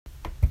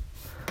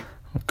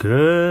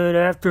Good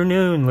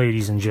afternoon,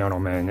 ladies and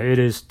gentlemen. It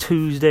is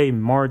Tuesday,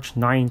 March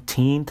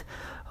 19th.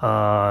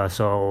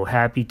 So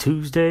happy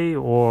Tuesday,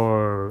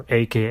 or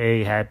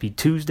aka happy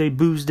Tuesday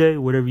Booze Day,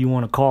 whatever you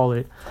want to call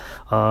it.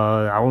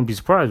 I wouldn't be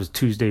surprised if it's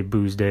Tuesday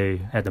Booze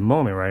Day at the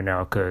moment right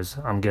now, because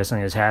I'm guessing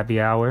it's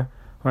happy hour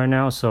right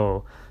now.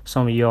 So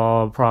some of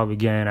y'all probably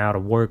getting out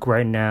of work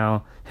right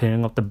now,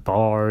 hitting up the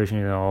bars,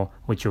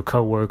 with your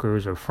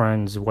coworkers or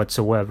friends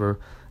whatsoever,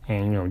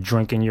 and,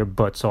 drinking your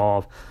butts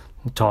off,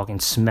 talking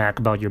smack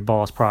about your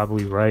boss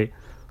probably, right?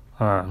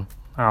 I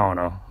don't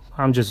know.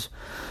 I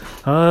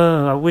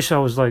wish I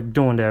was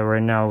doing that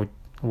right now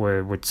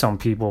with some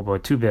people,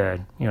 but too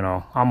bad,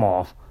 I'm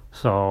off.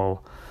 So,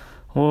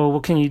 well,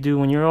 what can you do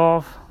when you're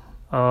off?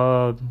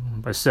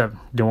 Except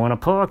doing a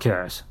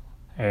podcast.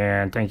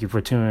 And thank you for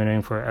tuning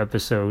in for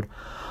episode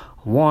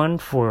 1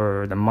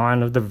 for the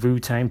Mind of the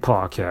Vutang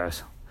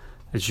podcast.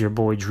 It's your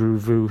boy Drew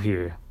Vu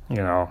here.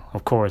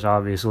 Of course,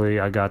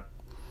 obviously, I got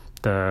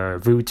the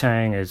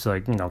Vutang is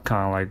kind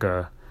of like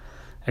a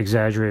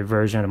exaggerated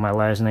version of my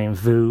last name,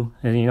 Vu.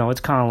 And, it's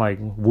kind of like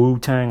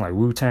Wu-Tang, like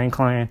Wu-Tang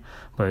Clan,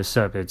 but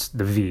except it's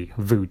the V,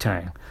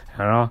 Vutang,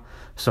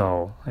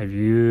 So, if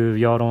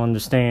y'all don't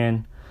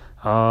understand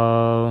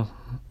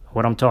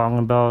what I'm talking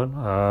about,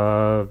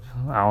 I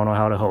don't know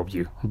how to help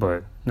you,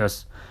 but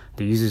that's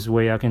the easiest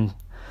way I can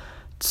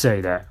say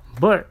that.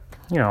 But,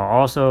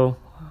 also,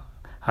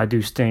 I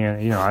do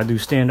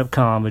stand-up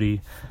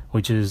comedy,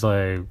 which is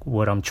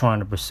what I'm trying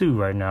to pursue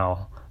right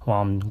now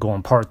while I'm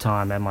going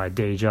part-time at my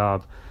day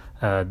job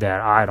that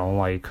I don't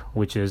like,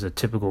 which is a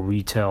typical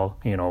retail,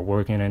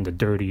 working in the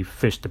dirty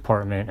fish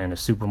department in a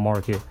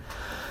supermarket,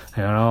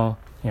 and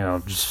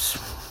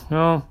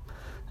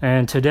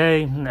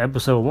today, in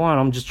episode 1,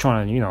 I'm just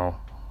trying to,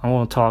 I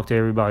want to talk to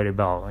everybody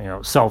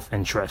about,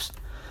 self-interest,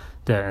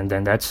 and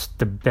then that's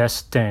the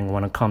best thing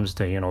when it comes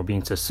to,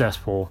 being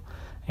successful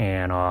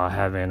and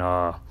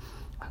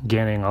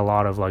getting a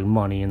lot of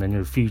money in the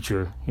near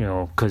future,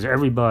 because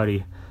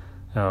everybody,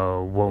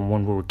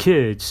 when we're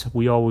kids,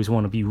 we always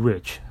want to be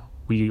rich.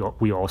 We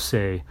all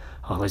say,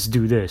 let's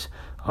do this.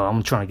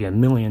 I'm trying to get $1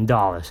 million.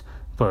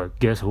 But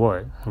guess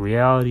what? In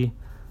reality,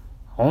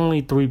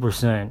 only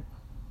 3%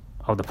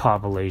 of the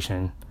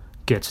population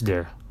gets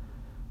there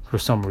for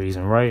some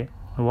reason, right?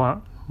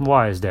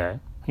 Why is that?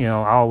 I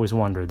always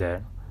wonder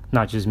that.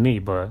 Not just me,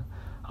 but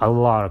a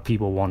lot of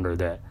people wonder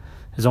that.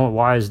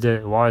 Why is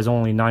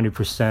only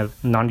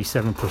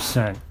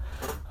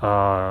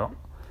 97%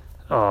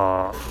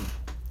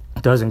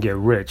 doesn't get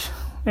rich?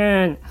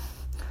 And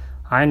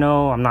I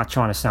know I'm not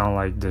trying to sound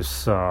like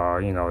this,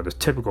 the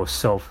typical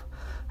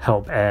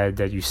self-help ad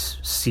that you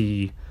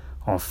see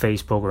on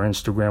Facebook or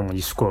Instagram when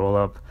you scroll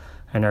up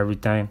and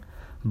everything,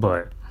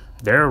 but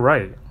they're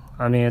right.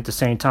 I mean, at the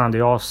same time, they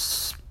all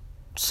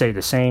say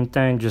the same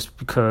thing just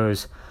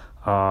because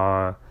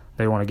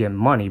they want to get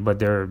money, but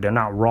they're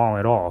not wrong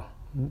at all.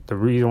 The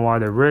reason why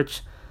they're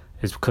rich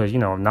is because,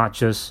 not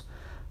just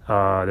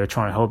they're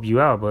trying to help you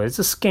out, but it's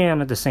a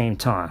scam at the same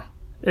time.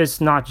 It's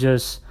not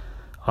just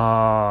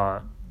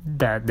that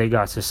they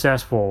got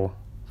successful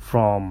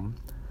from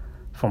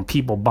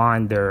people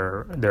buying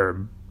their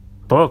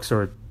books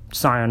or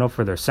signing up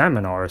for their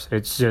seminars.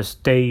 It's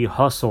just they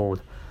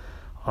hustled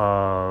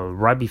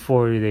right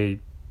before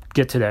they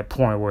get to that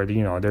point where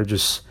they're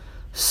just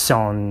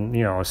selling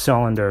their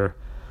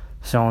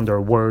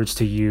words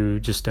to you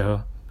just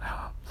to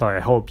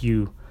help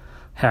you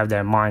have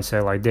that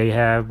mindset like they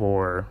have,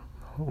 or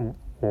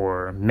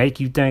make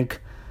you think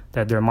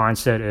that their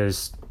mindset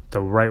is the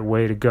right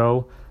way to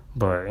go.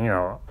 But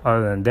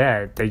other than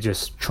that, they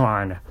just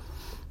trying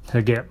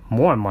to get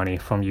more money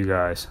from you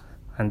guys,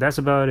 and that's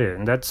about it.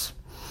 And that's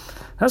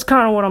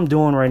kind of what I'm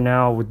doing right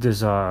now with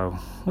this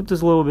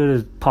little bit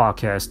of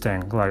podcast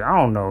thing. I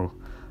don't know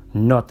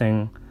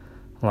nothing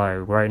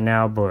right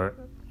now, but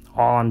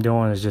all I'm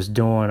doing is just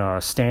doing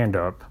stand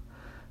up.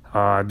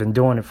 I've been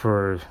doing it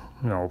for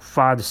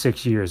 5 to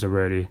 6 years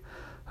already,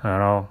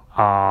 and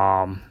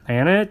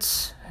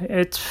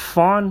it's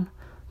fun,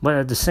 but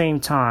at the same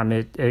time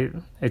it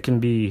can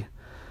be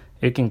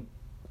a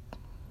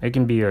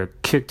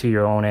kick to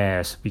your own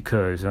ass,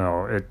 because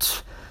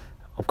it's,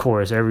 of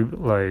course,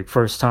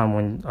 first time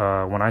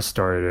when I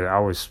started it, I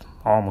was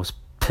almost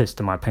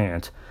pissed in my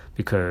pants,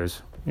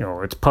 because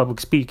it's public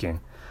speaking.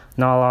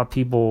 Not a lot of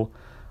people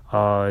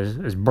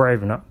is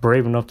brave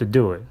enough to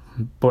do it,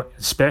 but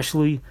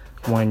especially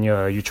when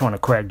you're trying to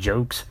crack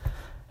jokes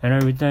and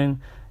everything,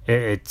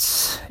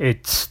 it's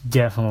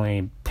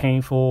definitely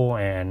painful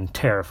and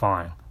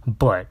terrifying.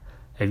 But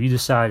if you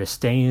decide to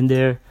stay in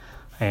there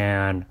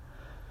and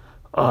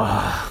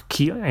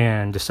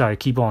decide to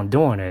keep on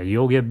doing it,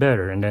 you'll get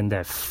better, and then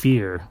that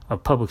fear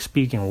of public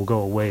speaking will go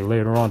away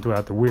later on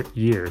throughout the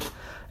years.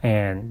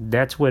 And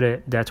that's what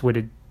it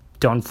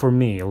done for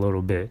me a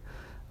little bit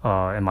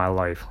in my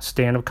life.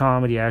 Stand-up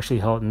comedy actually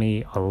helped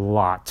me a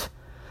lot,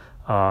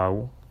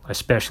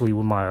 especially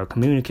with my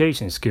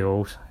communication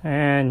skills.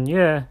 And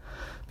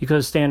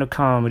because stand-up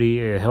comedy,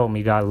 it helped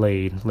me got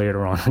laid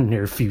later on in the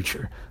near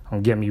future.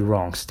 Don't get me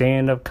wrong.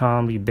 Stand-up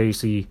comedy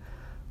basically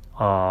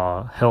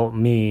helped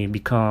me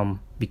become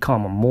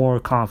a more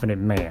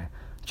confident man.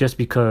 Just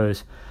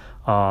because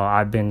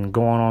I've been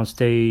going on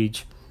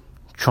stage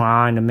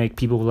trying to make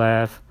people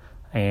laugh,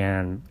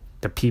 and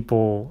the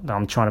people that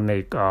I'm trying to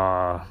make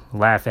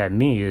laugh at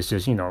me is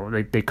just,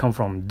 they come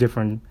from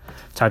different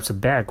types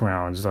of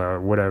backgrounds or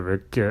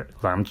whatever.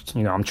 I'm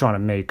trying to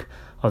make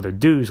other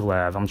dudes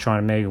laugh. I'm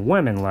trying to make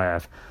women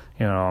laugh.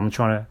 I'm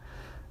trying to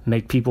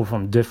make people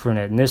from different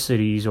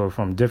ethnicities or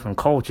from different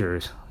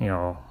cultures,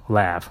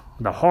 laugh.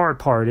 The hard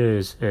part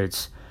is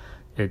is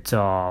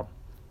to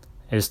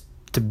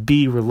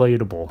be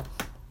relatable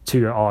to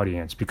your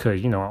audience,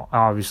 because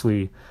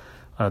obviously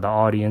the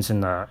audience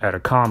at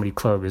a comedy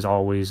club is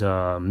always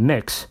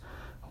mixed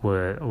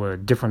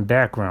with different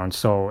backgrounds.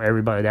 So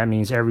that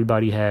means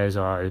everybody has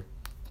a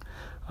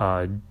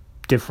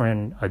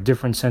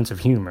different sense of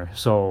humor.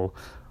 So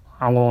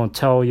I want to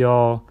tell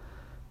y'all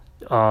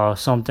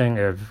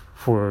something.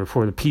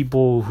 For the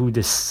people who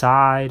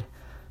decide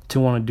to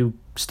want to do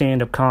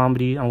stand-up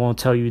comedy, I want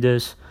to tell you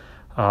this.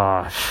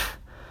 Find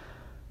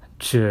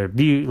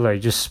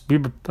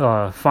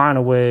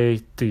a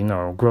way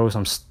to grow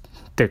some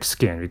thick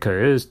skin, because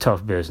it is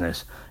tough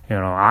business.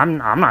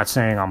 I'm not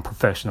saying I'm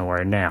professional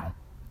right now,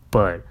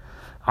 but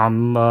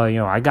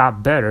I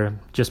got better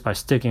just by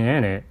sticking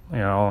in it.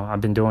 I've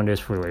been doing this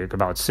for like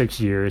about 6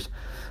 years,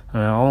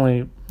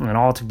 and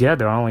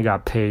altogether I only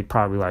got paid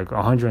probably like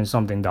 $100 and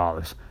something.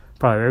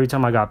 Probably every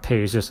time I got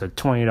paid, it's just a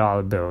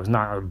 $20 bill. It's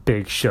not a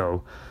big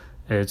show.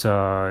 It's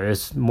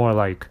more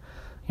like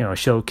a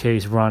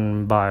showcase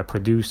run by a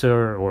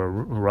producer or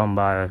run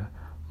by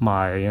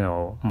my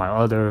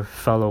other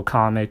fellow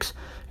comics,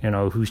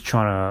 who's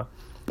trying to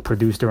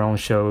produce their own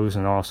shows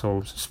and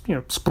also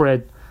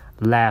spread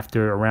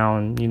laughter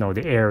around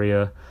the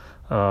area,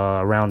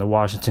 around the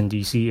Washington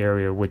D.C.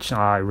 area, which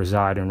I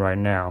reside in right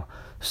now.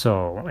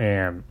 So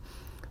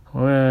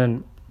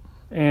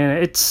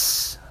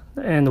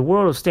and the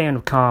world of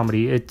stand-up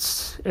comedy,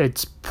 it's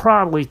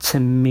probably, to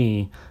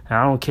me, and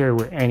I don't care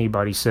what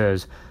anybody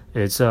says,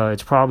 it's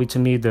probably, to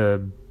me,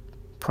 the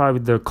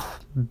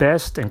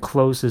best and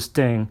closest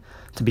thing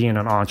to being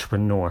an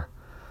entrepreneur.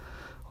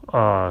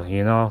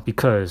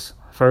 Because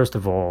first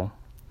of all,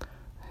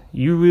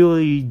 you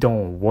really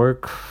don't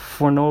work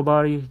for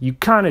nobody. You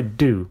kind of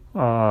do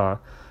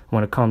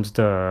when it comes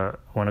to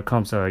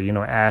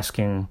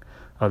asking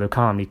other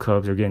comedy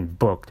clubs or getting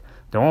booked.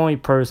 The only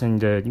person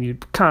that you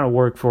kind of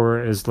work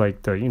for is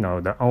like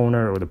the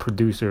owner or the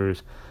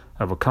producers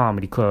of a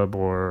comedy club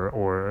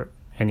or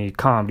any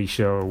comedy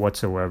show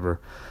whatsoever.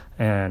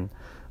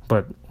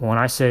 But when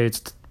I say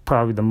it's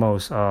probably the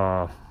most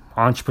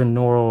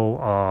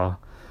entrepreneurial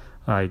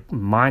like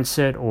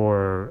mindset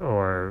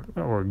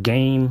or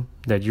game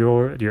that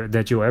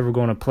you're ever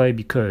going to play,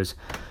 because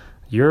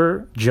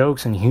your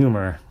jokes and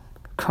humor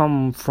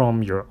come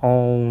from your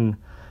own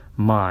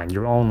mind,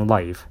 your own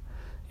life.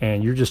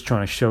 And you're just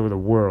trying to show the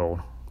world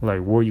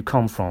like where you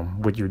come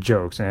from with your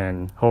jokes,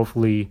 and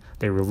hopefully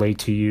they relate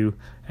to you,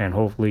 and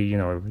hopefully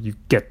you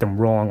get them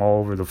wrong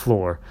all over the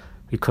floor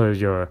because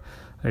your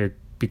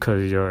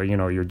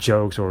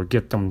jokes, or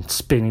get them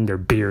spitting their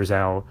beers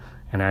out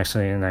and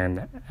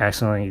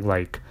accidentally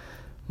like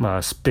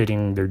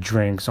spitting their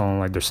drinks on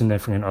like their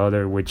significant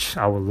other, which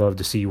I would love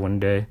to see one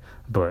day.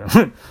 But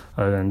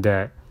other than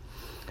that,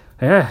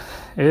 yeah,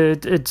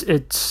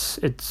 it's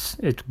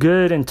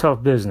good and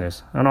tough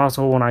business. And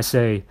also, when I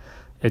say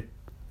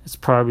it's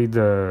probably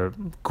the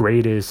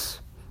greatest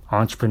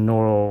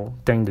entrepreneurial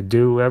thing to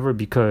do ever,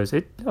 because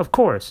of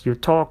course, you're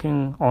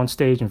talking on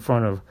stage in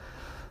front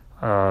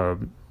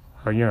of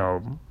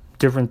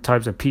different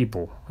types of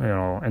people,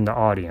 in the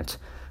audience,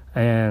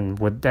 and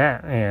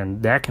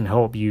that can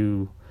help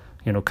you,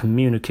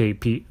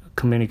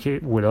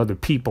 communicate with other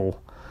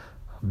people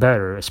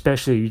better,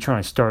 especially if you're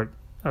trying to start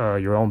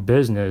your own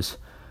business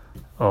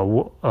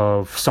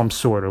of some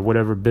sort, or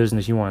whatever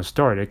business you want to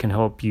start. It can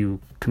help you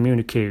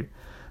communicate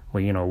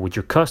with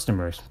your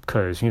customers,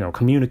 because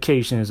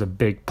communication is a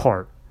big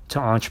part to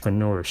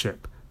entrepreneurship,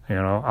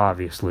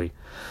 obviously.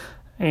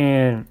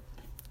 And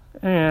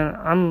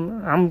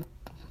I'm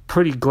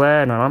pretty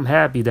glad, and I'm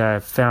happy that I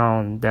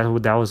found that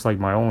was like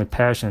my only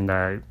passion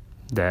that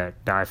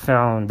I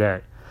found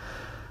that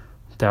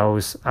I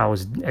was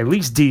at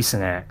least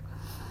decent at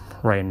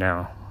right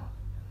now.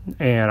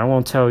 And I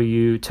won't tell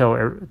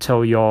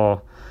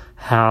y'all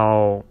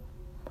how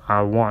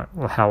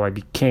I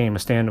became a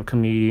stand-up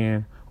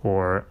comedian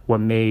or what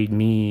made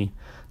me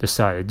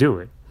decide to do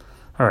it.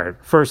 All right,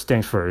 first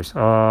things first.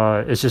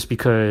 It's just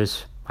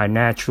because I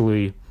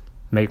naturally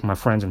make my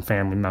friends and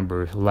family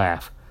members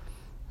laugh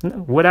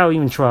without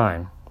even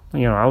trying.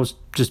 I was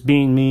just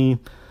being me,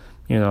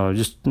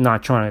 just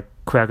not trying to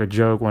crack a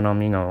joke when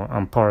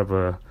I'm part of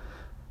a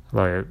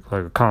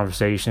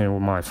conversation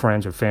with my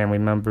friends or family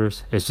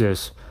members. It's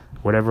just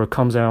whatever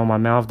comes out of my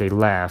mouth, they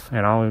laugh,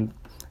 and I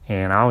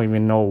don't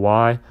even know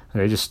why.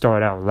 They just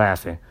start out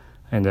laughing,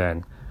 and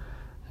then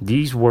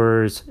these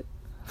words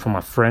from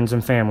my friends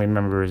and family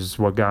members is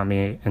what got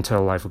me into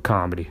the life of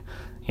comedy.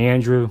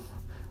 Andrew,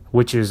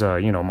 which is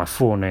my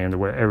full name, the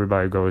way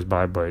everybody goes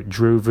by, but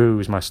Drew Vu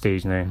is my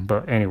stage name.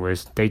 But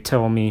anyways, they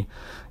tell me,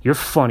 you're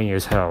funny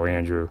as hell,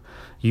 Andrew.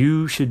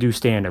 You should do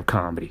stand-up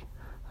comedy,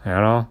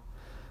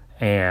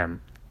 and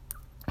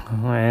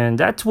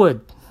that's what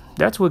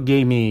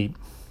gave me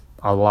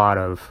a lot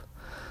of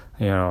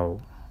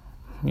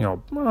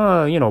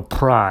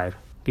pride,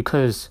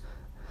 because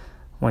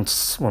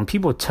when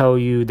people tell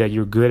you that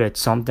you're good at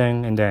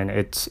something, and then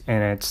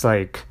it's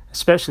like,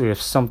 especially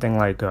if something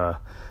like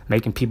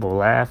making people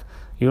laugh,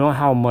 you know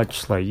how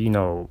much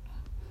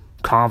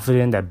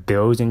confident that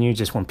builds in you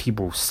just when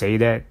people say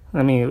that.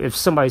 I mean, if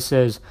somebody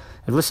says,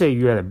 if let's say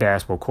you're at a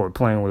basketball court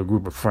playing with a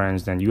group of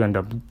friends, then you end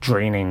up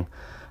draining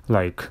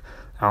like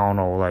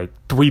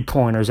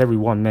 3-pointers every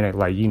 1 minute,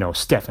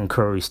 Stephen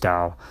Curry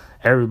style.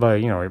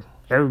 Everybody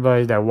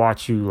that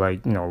watch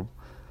you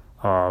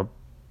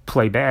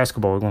play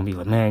basketball are gonna be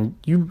like, man,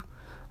 you're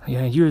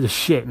the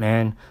shit,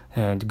 man,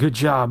 and good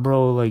job,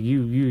 bro. Like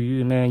you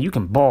man, you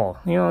can ball.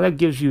 That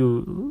gives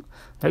you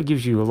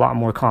a lot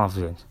more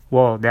confidence.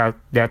 Well,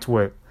 that's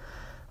what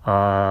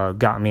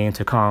got me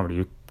into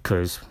comedy,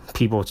 because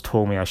people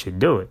told me I should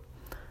do it,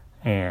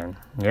 and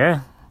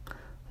yeah,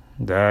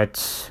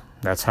 that's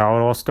how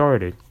it all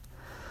started.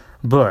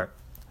 But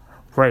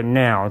right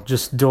now,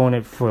 just doing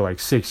it for like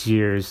 6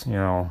 years,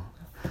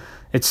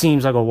 it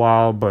seems like a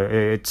while, but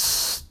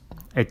it's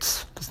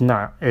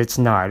not.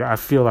 I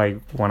feel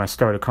like when I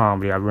started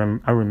comedy, I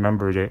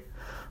remembered it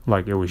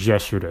like it was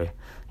yesterday.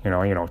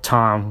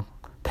 Time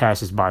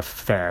passes by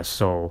fast,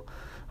 so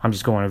I'm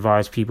just going to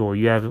advise people: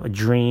 you have a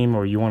dream,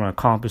 or you want to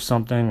accomplish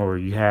something, or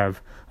you have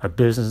a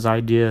business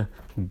idea,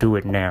 do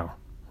it now,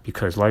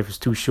 because life is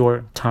too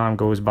short. Time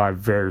goes by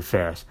very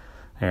fast,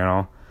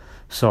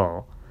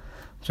 So,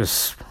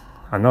 just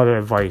another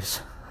advice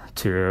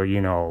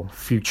to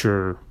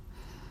future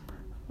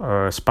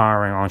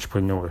aspiring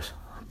entrepreneurs.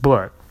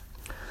 But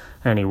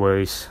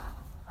anyways,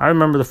 I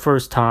remember my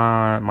first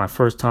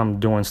time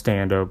doing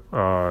stand-up.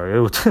 It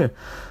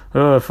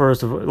was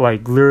first of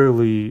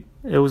literally,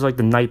 it was like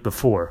the night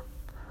before.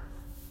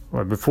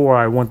 Before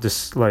I went to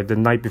the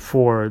night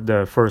before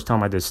the first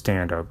time I did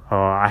stand-up,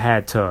 I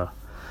had to.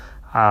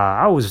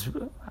 I was,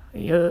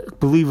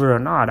 believe it or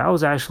not, I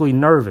was actually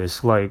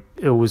nervous.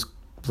 It was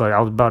I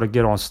was about to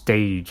get on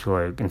stage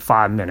in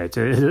 5 minutes.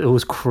 It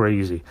was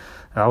crazy.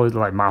 I was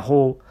my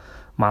whole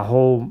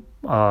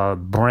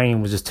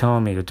brain was just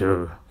telling me,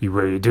 dude, you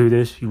ready to do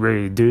this? You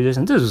ready to do this?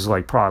 And this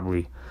was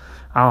probably,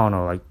 I don't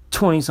know,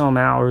 20 some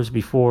hours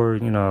before,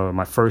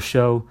 my first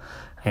show.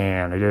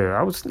 And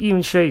I was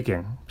even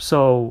shaking.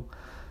 So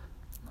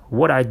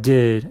what I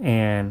did,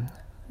 and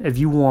if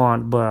you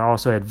want, but I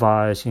also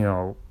advise,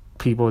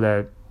 people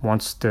that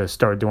wants to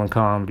start doing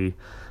comedy,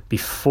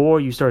 before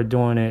you start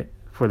doing it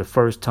for the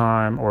first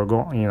time, or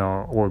going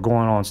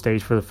on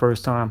stage for the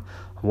first time,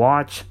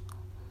 watch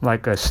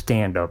a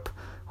stand-up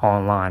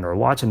online, or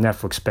watch a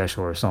Netflix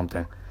special or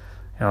something.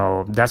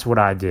 That's what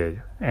I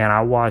did. And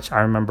I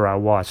remember I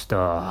watched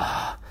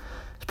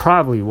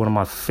probably one of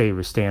my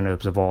favorite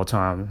stand-ups of all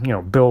time,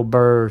 Bill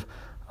Burr.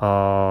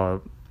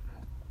 What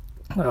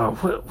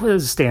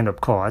is the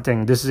stand-up called? I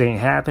think This Ain't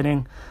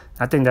Happening.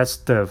 I think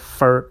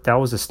that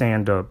was the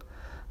stand-up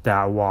that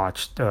I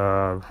watched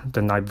the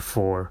night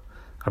before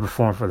I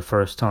performed for the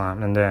first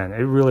time. And then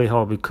it really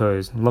helped,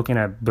 because looking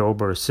at Bill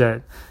Burr's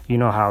set, you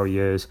know how he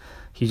is.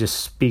 He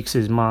just speaks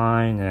his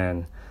mind,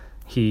 and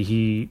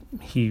he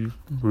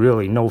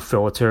really no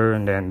filter.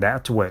 And then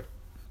that's what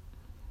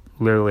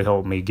literally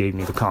helped me, gave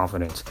me the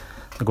confidence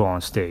to go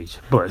on stage.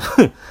 But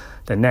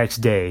the next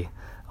day,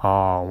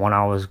 when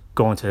I was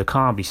going to the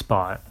comedy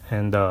spot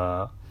in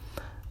the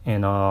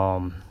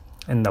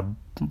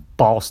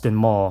Boston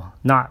Mall,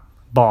 not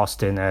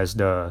Boston as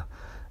the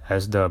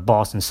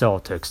Boston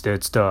Celtics,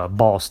 it's the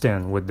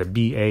Boston with the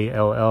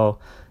BALLSTON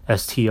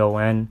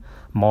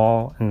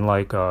Mall in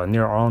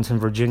near Arlington,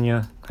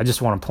 Virginia. I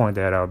just want to point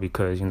that out,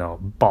 because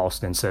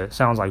Boston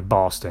sounds like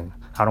Boston.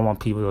 I don't want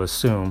people to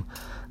assume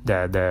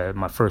that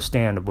my first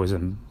stand-up was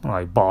in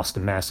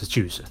Boston,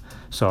 Massachusetts.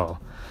 So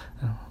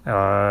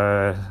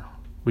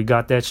we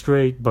got that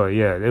straight. But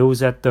yeah, it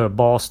was at the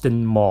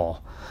Boston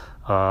Mall,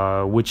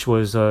 which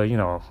was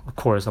of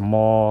course a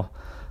mall,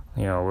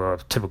 a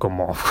typical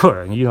mall.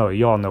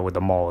 Y'all know what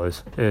the mall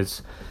is.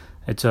 It's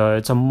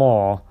a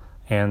mall,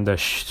 and the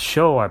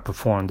show I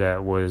performed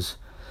at was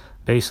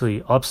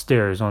basically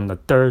upstairs on the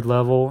 3rd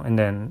level, and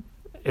then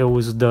it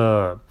was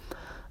the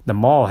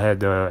mall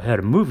had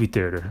a movie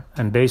theater,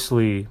 and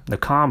basically the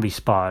comedy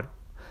spot,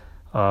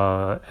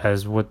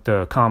 as what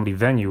the comedy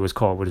venue was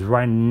called, was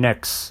right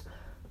next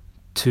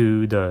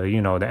to the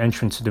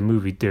entrance to the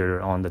movie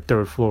theater on the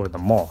 3rd floor of the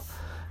mall,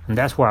 and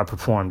that's where I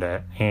performed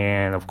at.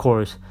 And of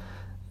course,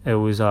 it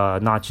was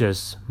not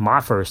just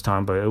my first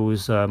time, but it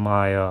was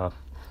my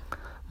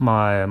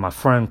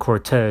friend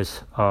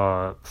Cortez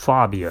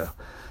Fabia.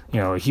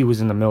 He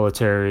was in the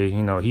military.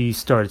 He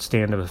started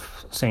stand-up at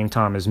the same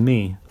time as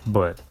me,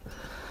 but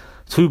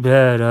too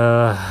bad.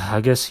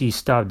 I guess he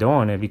stopped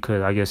doing it,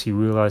 because I guess he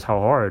realized how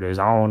hard it is.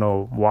 I don't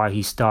know why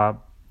he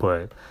stopped,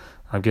 but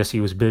I guess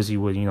he was busy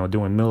with,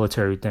 doing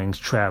military things,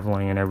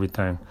 traveling and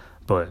everything.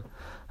 But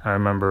I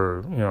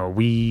remember,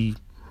 we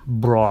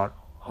brought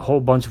a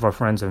whole bunch of our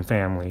friends and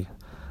family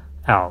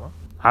out.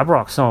 I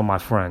brought some of my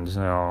friends,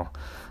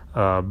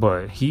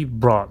 but he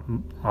brought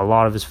a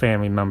lot of his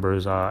family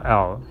members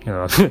out.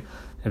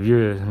 If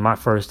you're my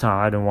first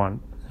time, I didn't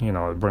want,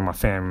 bring my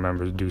family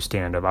members to do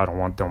stand-up. I don't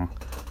want them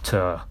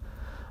to,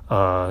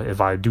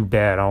 if I do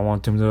bad, I don't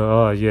want them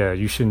to, yeah,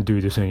 you shouldn't do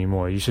this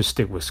anymore. You should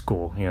stick with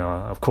school.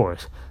 Of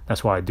course.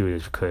 That's why I do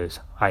this, because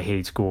I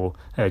hate school,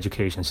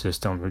 education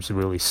system. It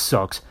really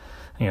sucks.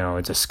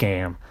 It's a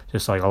scam,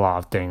 just like a lot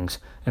of things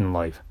in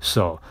life.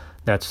 So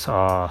that's,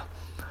 that's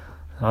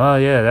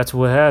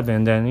what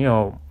happened.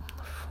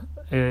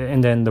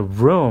 And then the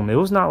room, it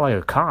was not like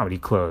a comedy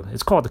club.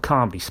 It's called the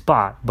Comedy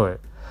Spot, but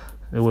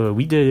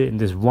we did it in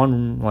this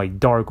one like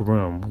dark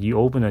room. You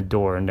open a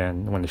door, and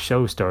then when the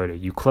show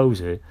started, you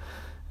close it,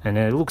 and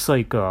then it looks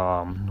like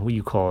what do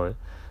you call it?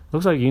 It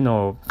looks like kind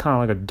of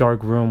like a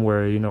dark room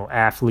where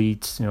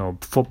athletes,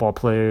 football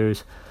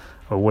players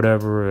or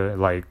whatever,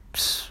 like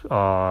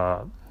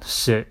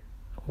sit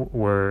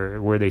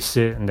where they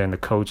sit, and then the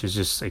coaches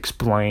just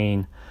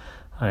explain,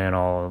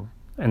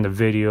 in the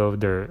video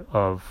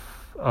of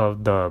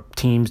the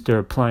teams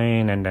they're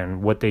playing, and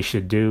then what they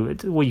should do.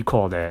 What do you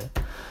call that?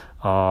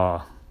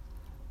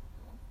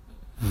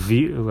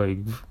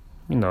 Viewing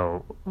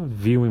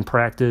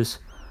practice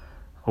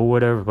or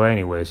whatever. But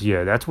anyways,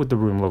 yeah, that's what the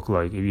room looked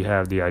like, if you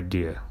have the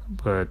idea.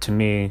 But to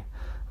me,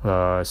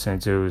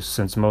 since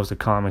most of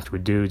the comics were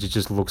dudes, it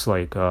just looks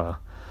like a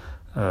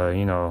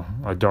dark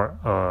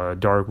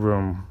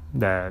room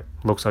that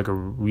looks like a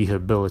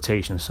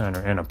rehabilitation center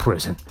in a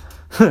prison.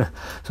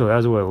 So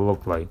that's what it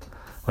looked like.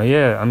 But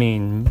yeah, I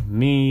mean,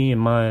 me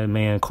and my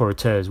man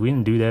Cortez, we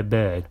didn't do that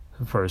bad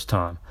the first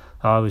time.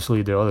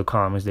 Obviously, the other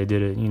comics, they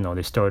did it,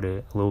 they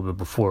started a little bit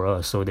before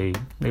us, so they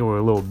were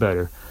a little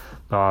better.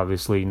 But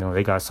obviously,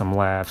 they got some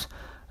laughs,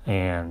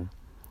 and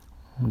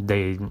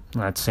they,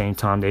 at the same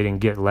time, they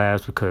didn't get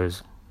laughs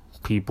because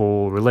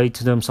people relate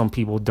to them, some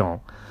people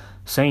don't.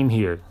 Same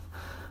here.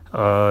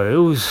 It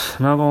was,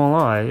 not gonna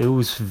lie, it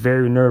was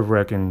very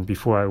nerve-wracking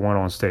before I went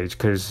on stage,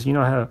 because you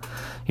know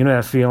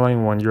that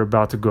feeling when you're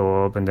about to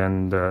go up, and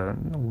then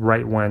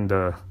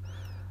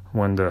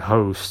when the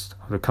host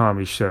of the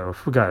comedy show, I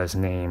forgot his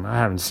name, I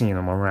haven't seen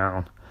him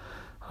around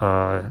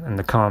in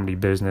the comedy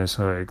business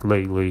like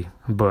lately,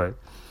 but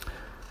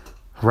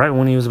right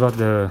when he was about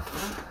to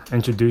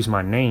introduce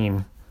my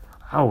name,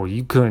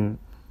 you couldn't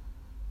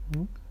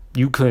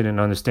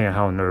understand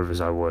how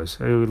nervous I was.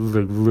 It was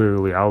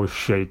literally, I was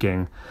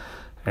shaking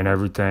and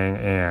everything,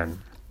 and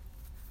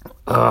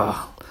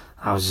I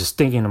was just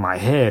thinking in my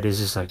head, it's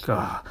just like,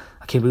 I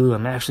can't believe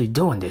I'm actually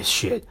doing this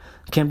shit.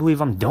 I can't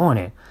believe I'm doing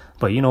it.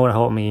 But you know what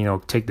helped me,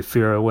 take the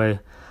fear away?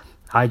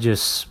 I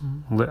just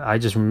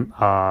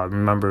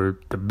remember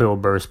the Bill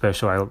Burr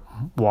special I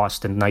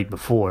watched the night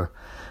before,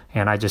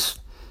 and I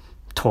just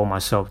told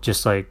myself,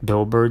 just like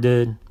Bill Burr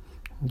did,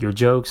 your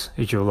jokes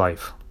is your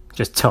life.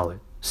 Just tell it.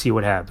 See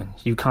what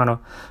happens. You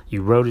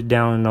wrote it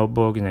down in a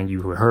notebook, and then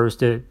you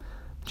rehearsed it.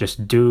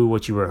 Just do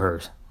what you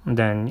rehearsed. And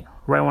then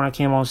right when I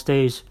came on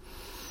stage,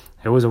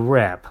 it was a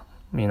wrap.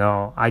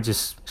 I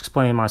just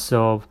explained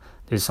myself.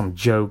 Did some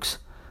jokes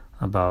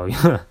about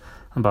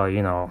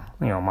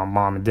my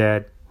mom and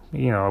dad.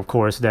 Of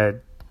course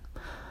that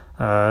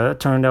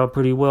turned out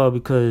pretty well,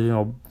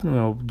 because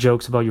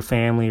jokes about your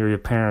family or your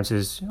parents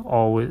is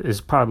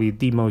probably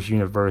the most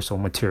universal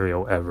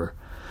material ever.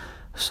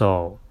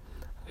 So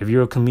if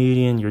you're a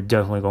comedian, you're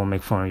definitely going to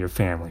make fun of your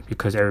family,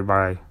 because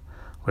everybody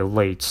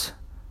relates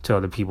to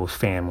other people's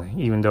family.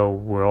 Even though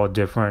we're all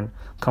different,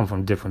 come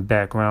from different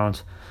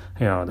backgrounds,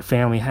 the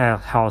family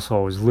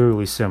household is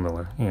literally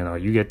similar.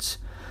 You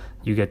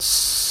get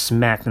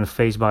smacked in the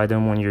face by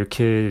them when you're a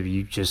kid, if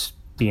you just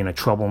being a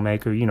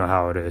troublemaker, you know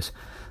how it is.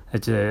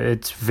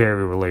 It's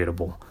very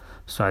relatable.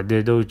 So I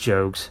did those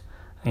jokes,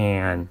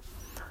 and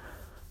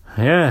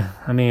yeah,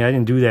 I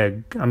didn't do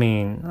that.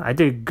 I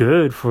did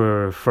good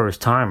for a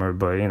first timer,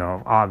 but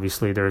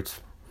obviously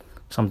there's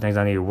some things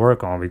I need to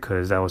work on,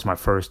 because that was my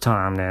first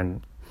time,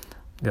 and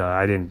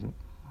I didn't,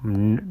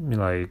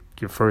 like,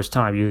 your first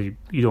time, you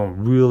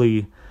don't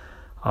really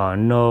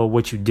know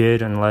what you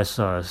did unless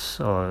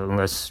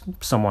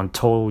someone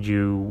told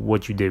you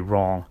what you did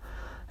wrong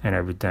and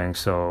everything.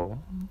 So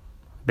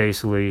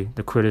basically,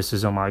 the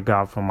criticism I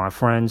got from my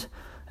friends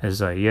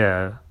is like,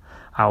 yeah,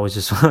 I was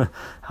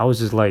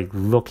just like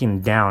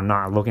looking down,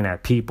 not looking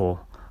at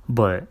people.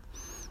 But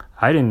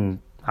I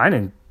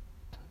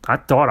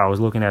thought I was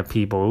looking at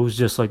people. It was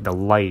just like the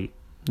light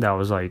that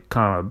was like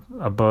kind of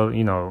above,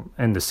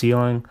 in the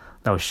ceiling,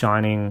 that was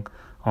shining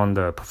on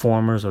the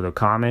performers or the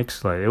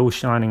comics. Like, it was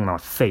shining in my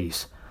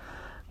face.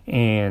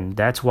 And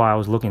that's why I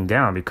was looking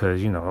down,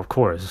 because, of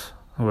course,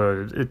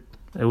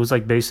 it was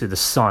like basically the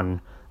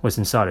sun was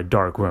inside a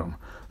dark room.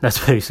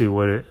 That's basically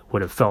what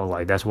it felt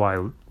like. That's why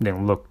it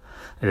didn't look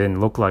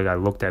like I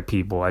looked at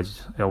people. I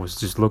was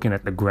just looking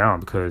at the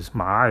ground, because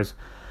my eyes,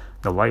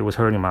 the light was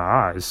hurting my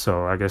eyes.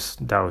 So I guess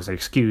that was the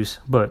excuse.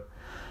 But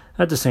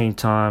at the same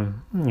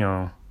time,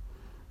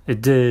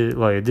 it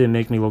did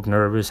make me look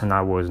nervous, and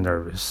I was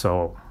nervous.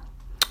 So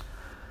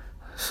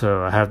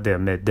I have to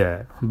admit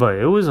that. But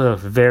it was a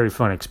very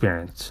fun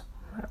experience.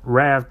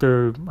 Right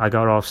after I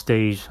got off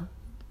stage,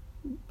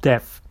 I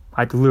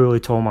literally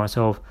told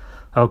myself,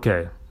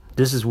 okay,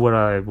 this is what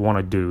I want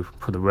to do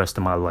for the rest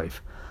of my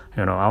life.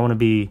 I want to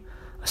be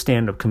a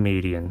stand-up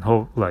comedian,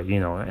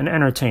 an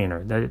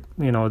entertainer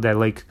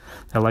that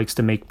likes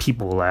to make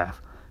people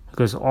laugh.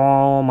 Because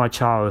all my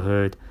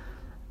childhood,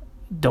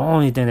 the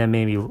only thing that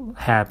made me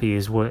happy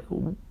is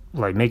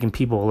making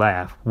people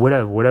laugh.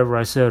 Whatever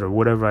I said or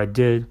whatever I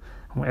did,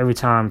 every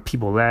time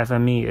people laugh at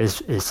me,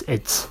 it's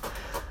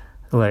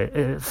like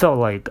it felt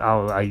like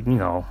I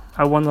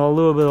won a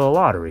little bit of the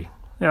lottery.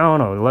 I don't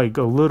know, like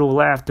a little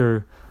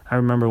laughter. I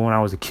remember when I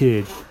was a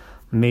kid,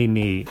 made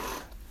me,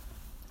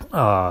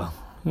 proud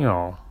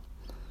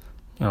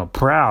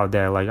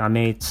that like I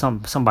made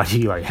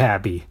somebody like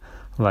happy,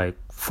 like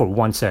for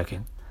 1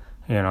 second,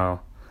 and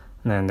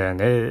then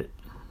it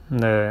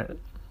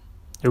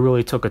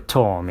really took a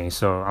toll on me.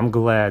 So I'm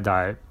glad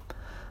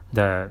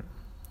that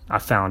I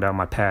found out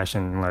my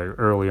passion like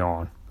early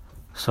on.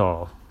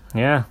 So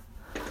yeah,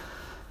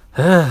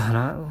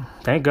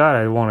 thank God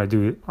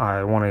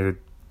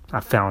I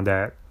found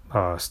that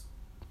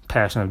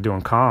passion of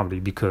doing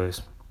comedy,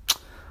 because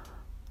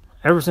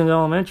ever since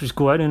elementary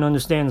school, I didn't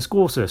understand the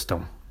school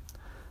system.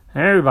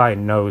 And everybody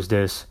knows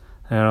this,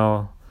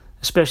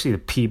 especially the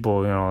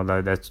people,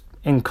 that's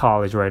in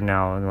college right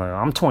now.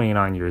 I'm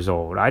 29 years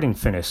old. I didn't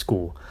finish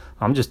school.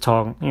 I'm just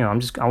talking,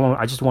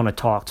 I just want to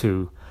talk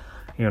to,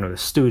 the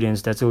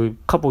students that's a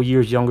couple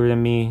years younger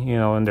than me,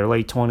 in their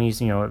late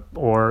 20s,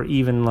 or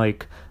even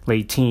like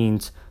late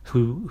teens,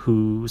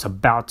 who's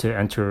about to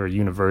enter a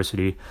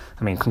university.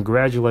 I mean,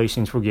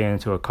 congratulations for getting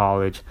into a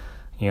college,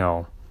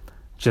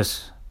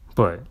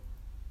 but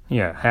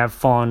yeah, have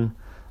fun,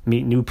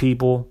 meet new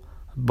people,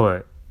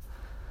 but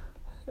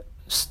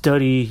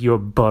study your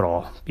butt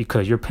off,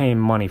 because you're paying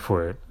money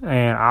for it.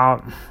 And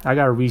I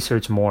got to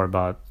research more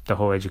about the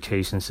whole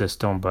education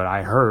system, but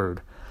I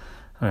heard,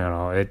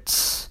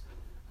 it's,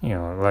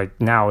 like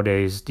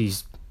nowadays,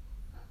 these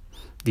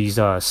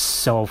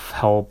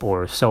self-help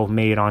or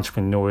self-made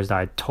entrepreneurs that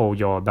I told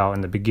y'all about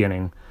in the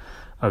beginning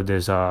of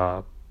this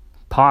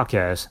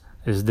podcast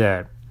is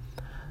that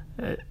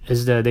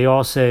they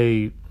all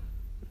say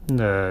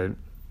they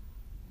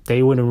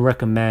wouldn't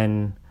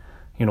recommend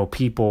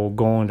people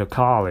going to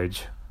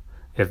college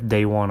if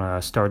they want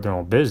to start their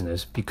own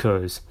business,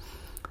 because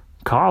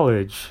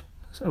college,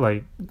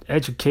 like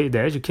the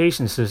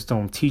education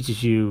system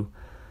teaches you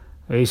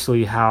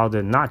basically how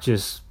to not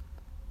just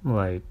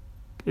like,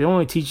 it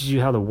only teaches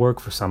you how to work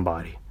for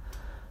somebody.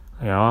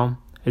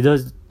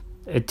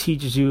 It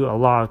teaches you a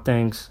lot of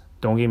things,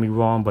 don't get me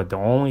wrong, but the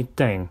only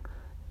thing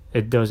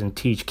it doesn't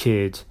teach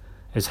kids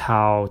is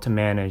how to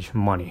manage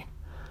money.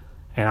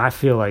 And I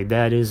feel like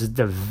that is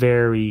the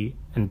very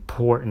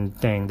important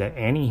thing that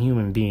any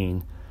human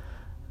being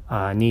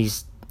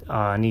needs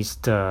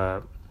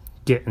to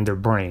get in their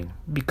brain,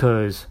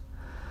 because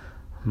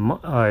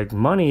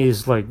money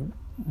is like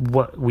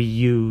what we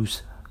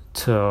use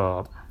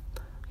to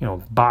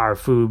buy our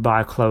food,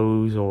 buy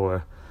clothes,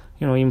 or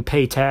even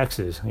pay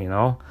taxes,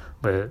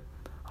 but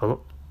a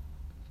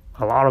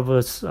lot of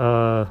us,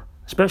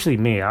 especially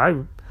me,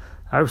 I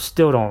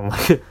still don't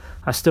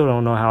I still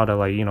don't know how to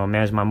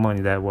manage my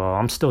money that well.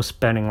 I'm still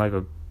spending like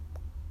a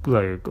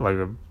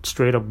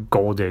straight up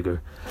gold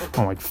digger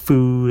on like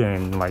food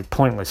and like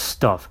pointless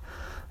stuff,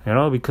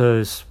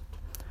 because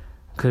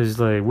like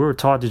we were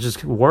taught to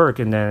just work,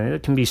 and then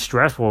it can be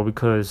stressful,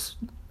 because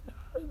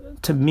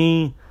to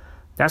me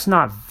that's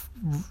not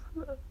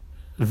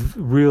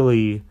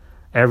really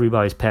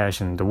everybody's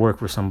passion to work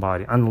for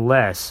somebody,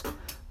 unless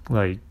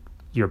like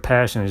your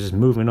passion is just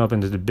moving up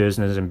into the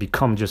business and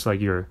become just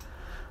like your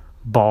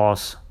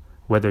boss,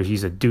 whether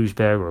he's a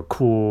douchebag or a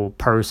cool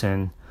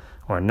person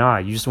or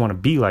not. You just want to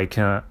be like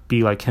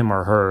him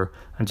or her,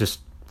 and just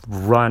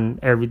run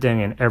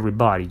everything and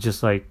everybody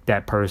just like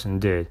that person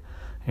did.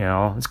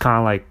 It's kind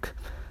of like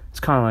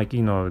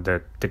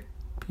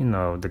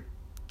the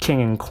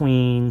king and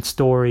queen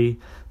story.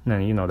 And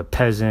then the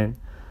peasant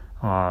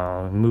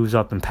moves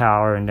up in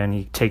power, and then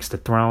he takes the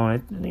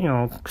throne.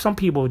 Some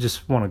people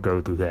just want to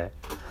go through that.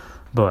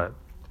 But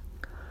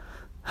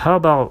how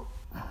about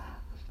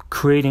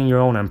creating your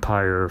own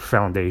empire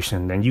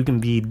foundation? Then you can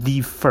be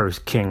the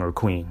first king or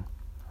queen.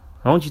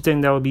 Don't you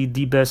think that would be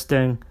the best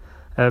thing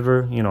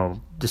ever?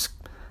 Just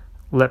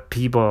let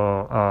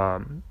people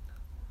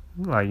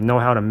know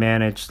how to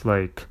manage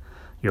like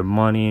your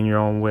money in your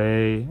own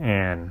way,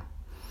 and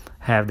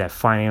have that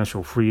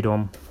financial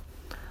freedom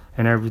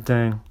and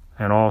everything,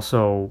 and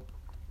also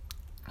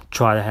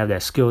try to have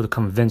that skill to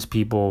convince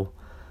people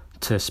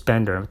to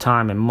spend their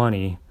time and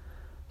money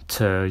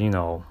to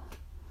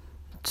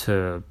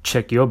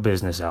check your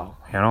business out.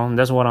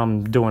 That's what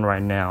I'm doing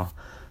right now.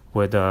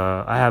 With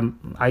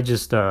I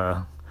just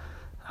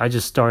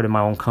started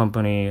my own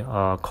company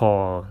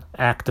called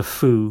Act of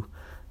Foo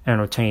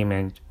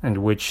Entertainment,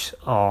 in which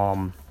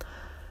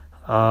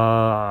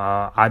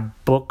I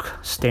book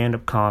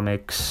stand-up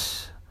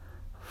comics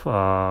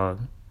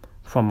from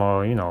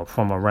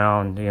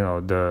around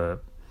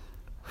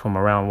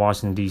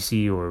Washington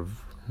D.C. or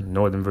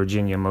Northern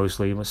Virginia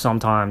mostly, but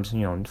sometimes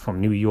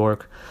from New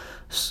York,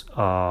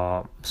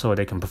 so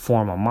they can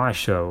perform on my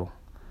show,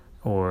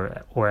 or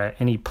at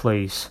any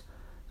place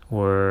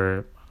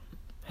or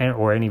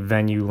any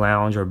venue,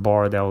 lounge, or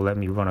bar that will let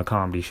me run a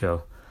comedy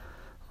show.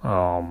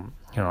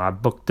 I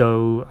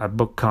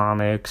book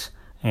comics,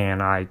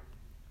 and I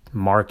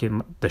market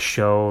the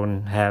show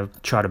and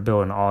try to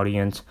build an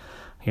audience,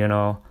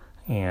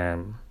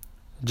 and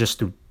just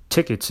do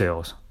ticket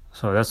sales.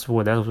 So that's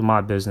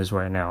my business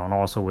right now, and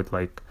also with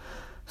like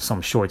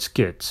some short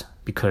skits,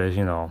 because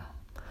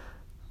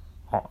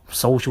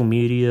social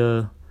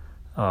media,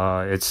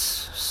 it's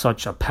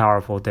such a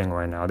powerful thing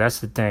right now. That's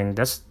the thing.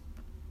 That's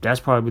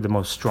probably the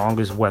most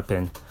strongest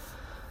weapon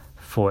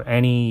for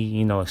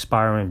any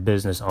aspiring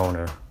business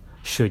owner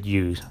should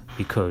use,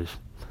 because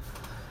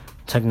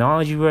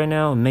technology right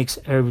now makes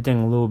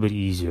everything a little bit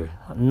easier.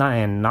 Not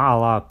a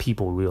lot of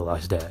people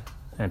realize that.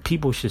 And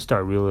people should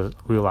start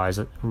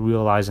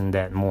realizing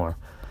that more,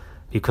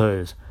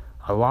 because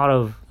a lot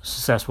of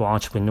successful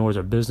entrepreneurs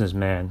or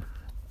businessmen,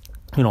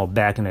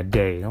 back in the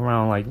day,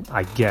 around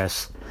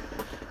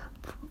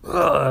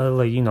around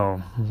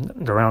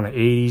the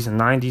 80s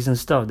and 90s and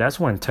stuff, that's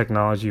when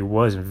technology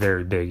wasn't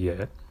very big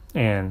yet.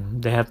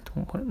 And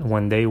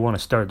when they want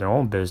to start their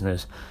own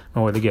business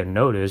in order to get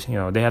noticed,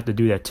 they have to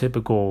do that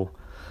typical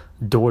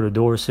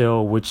door-to-door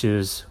sale, which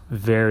is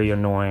very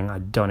annoying.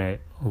 I've done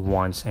it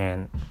once,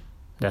 and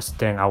that's the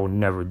thing I would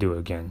never do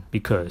again,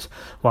 because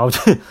why would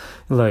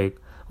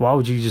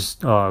you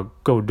just go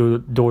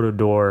door to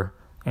door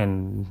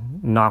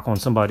and knock on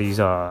somebody's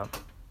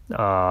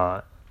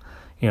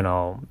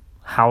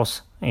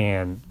house,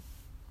 and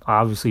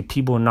obviously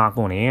people are not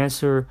going to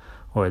answer,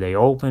 or they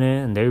open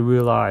it and they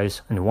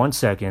realize in 1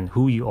 second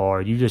who you are.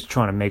 You're just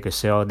trying to make a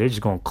sale. They're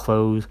just going to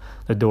close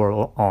the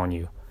door on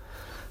you.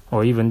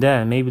 Or even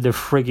that, maybe they're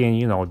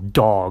freaking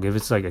dog. If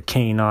it's like a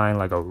canine,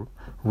 like a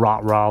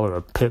Rottweiler or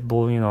a pit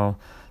bull,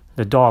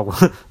 the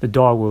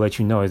dog will let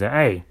you know that,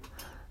 hey,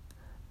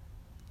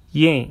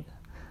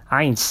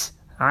 I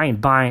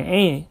ain't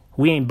buying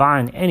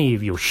buying any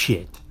of your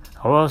shit.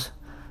 Or else,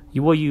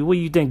 what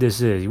you think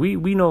this is?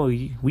 We know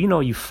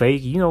you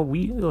fake.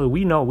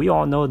 We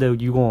all know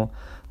that you're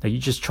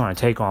just trying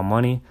to take our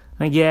money.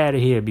 Man, get out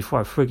of here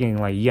before I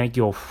freaking yank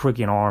your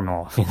freaking arm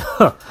off.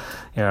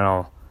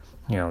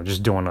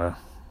 Just doing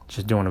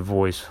a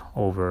voice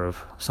over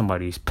of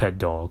somebody's pet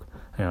dog.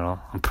 I'm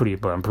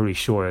pretty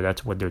sure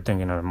that's what they're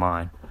thinking in their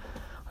mind.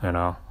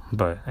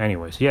 But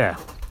anyways, yeah,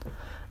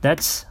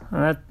 that's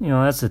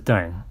the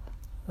thing.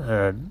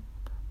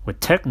 With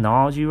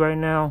technology right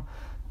now,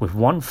 with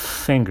one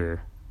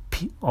finger,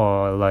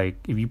 if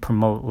you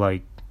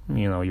promote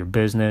your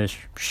business,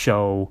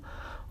 show,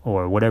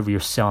 or whatever you're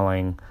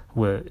selling,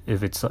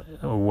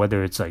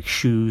 whether it's like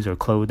shoes or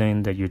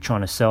clothing that you're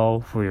trying to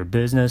sell for your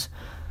business,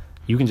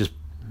 you can just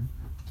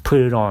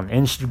put it on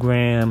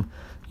Instagram.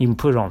 You can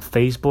put it on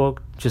Facebook.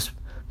 Just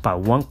by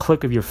one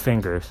click of your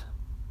fingers,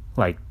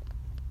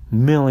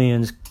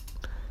 millions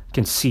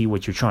can see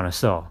what you're trying to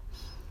sell.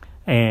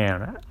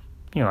 And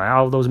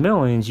out of those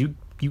millions,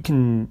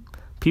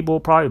 people will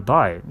probably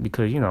buy it,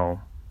 because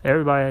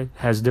everybody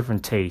has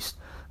different tastes,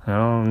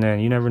 and then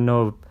you never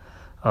know,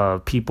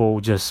 people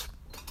just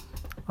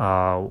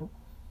will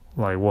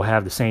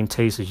have the same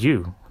taste as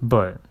you,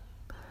 but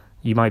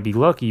you might be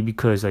lucky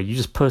because you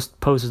just post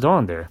it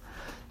on there.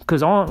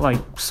 Because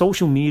on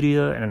social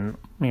media and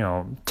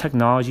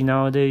technology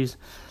nowadays,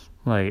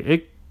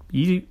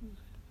 you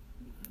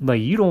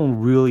don't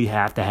really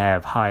have to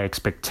have high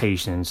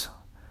expectations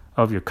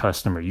of your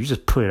customer. You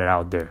just put it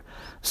out there,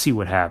 see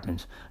what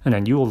happens, and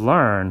then you'll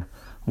learn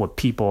what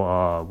people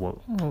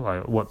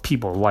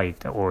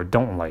like or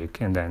don't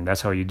like, and then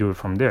that's how you do it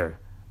from there.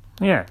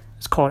 Yeah,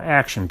 it's called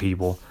action,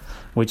 people,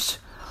 which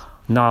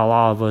not a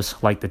lot of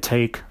us like to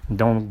take.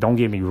 Don't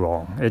get me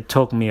wrong. It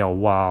took me a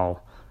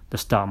while to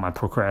stop my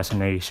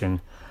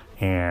procrastination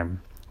and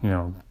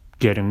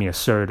getting me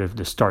assertive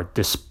to start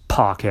this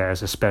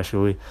podcast,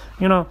 especially.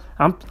 I'm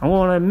going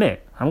to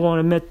admit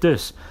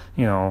this,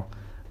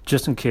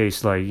 just in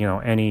case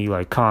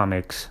any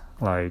comics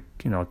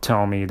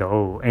tell me that,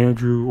 oh,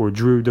 Andrew or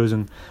Drew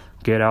doesn't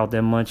get out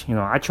that much.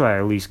 I try to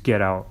at least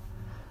get out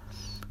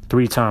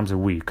 3 times a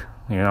week.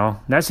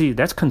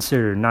 That's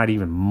considered not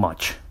even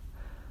much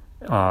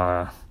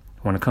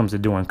when it comes to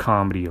doing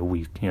comedy a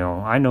week.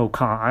 I know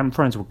I'm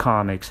friends with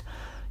comics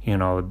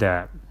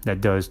that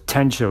does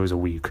 10 shows a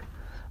week,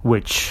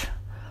 which,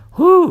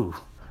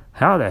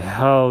 how the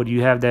hell do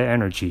you have that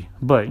energy?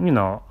 But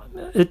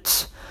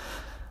it's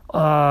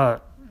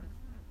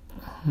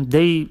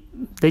they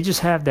just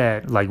have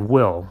that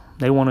will.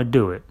 They want to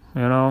do it,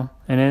 and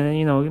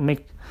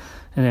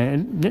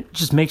then it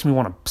just makes me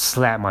want to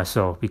slap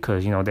myself,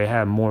 because they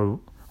have more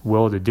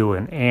will to do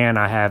it, and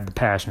I have the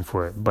passion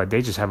for it, but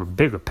they just have a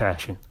bigger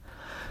passion.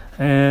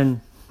 And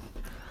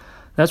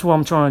That's what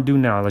I'm trying to do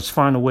now. Let's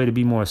find a way to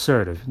be more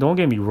assertive. Don't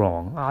get me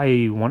wrong.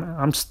 I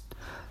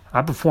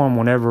perform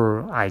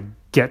whenever I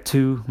get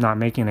to, not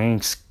making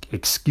any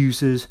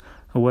excuses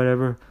or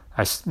whatever.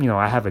 I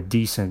have a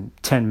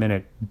decent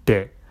 10-minute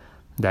bit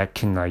that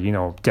can,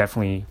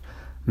 definitely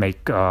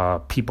make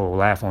people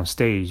laugh on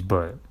stage.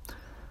 But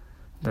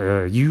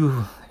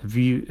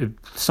if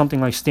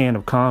something like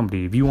stand-up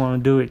comedy, if you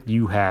want to do it,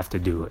 you have to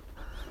do it.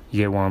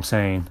 You get what I'm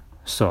saying?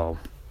 So,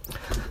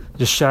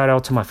 just shout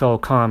out to my fellow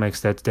comics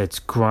that's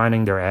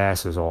grinding their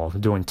asses off,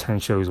 doing 10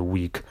 shows a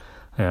week,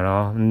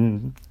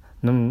 and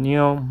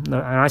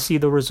I see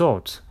the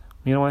results.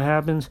 You know what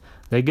happens?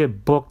 They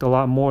get booked a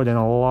lot more than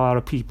a lot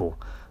of people,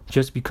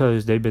 just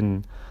because they've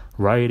been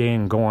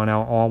writing, going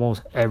out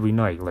almost every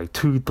night, like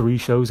 2-3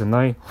 shows a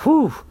night.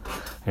 Whew,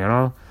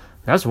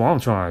 that's what I'm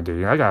trying to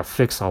do. I gotta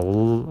fix I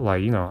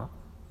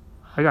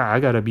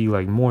gotta be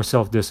like more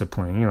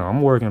self-disciplined.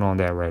 I'm working on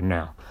that right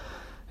now.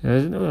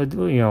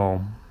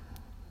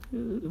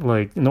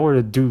 Like, in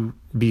order to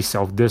be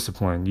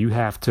self-disciplined, you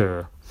have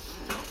to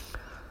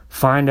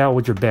find out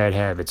what your bad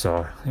habits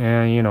are.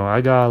 And, I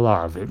got a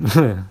lot of it.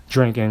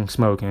 Drinking,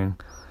 smoking,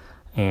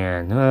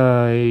 and,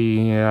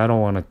 I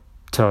don't want to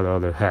tell the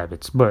other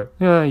habits. But,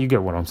 you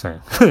get what I'm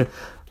saying.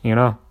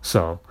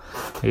 So,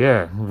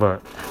 yeah,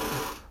 but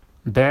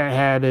bad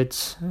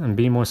habits and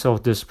being more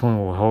self-disciplined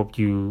will help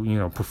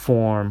you,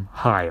 perform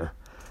higher,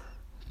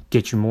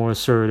 get you more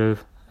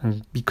assertive,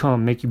 and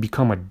make you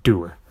become a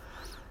doer.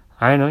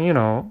 I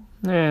know,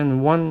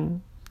 and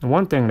one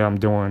thing that I'm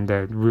doing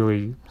that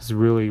really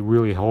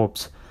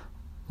helps,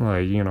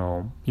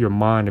 your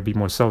mind to be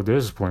more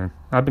self-disciplined.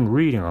 I've been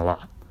reading a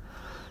lot.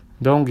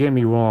 Don't get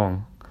me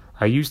wrong.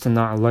 I used to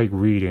not like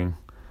reading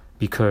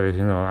because,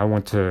 I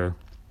went to,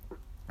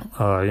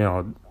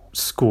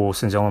 school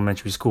since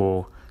elementary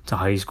school to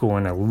high school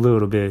and a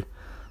little bit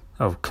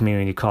of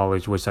community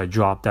college, which I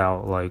dropped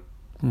out like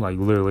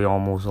literally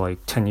almost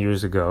like 10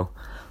 years ago.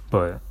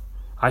 But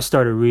I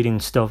started reading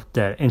stuff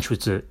that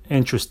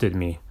interested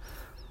me.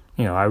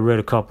 I read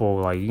a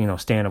couple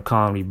stand-up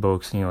comedy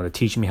books, to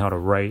teach me how to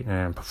write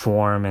and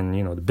perform and,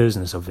 the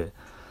business of it.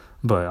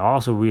 But I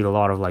also read a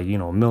lot of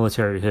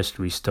military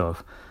history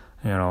stuff,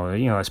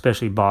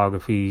 especially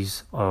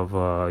biographies of,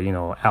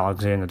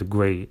 Alexander the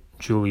Great,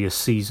 Julius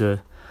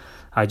Caesar.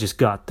 I just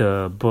got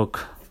the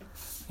book,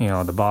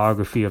 the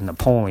biography of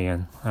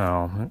Napoleon,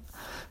 and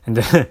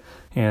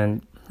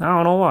and I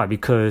don't know why,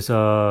 because,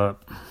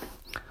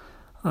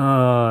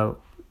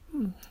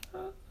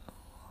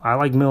 I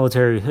like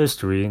military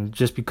history, and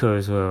just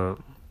because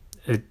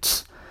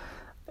it's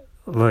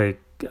like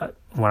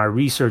when I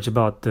research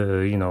about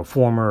the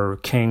former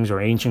kings or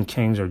ancient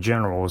kings or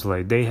generals,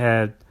 like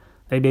they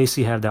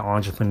basically have that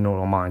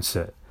entrepreneurial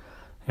mindset.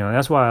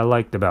 That's what I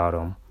liked about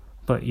them.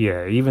 But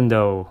yeah, even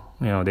though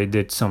they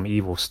did some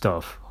evil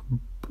stuff,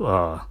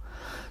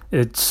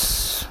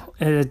 it's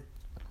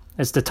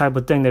the type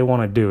of thing they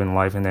want to do in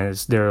life, and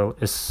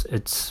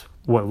it's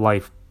what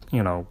life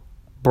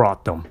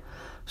brought them.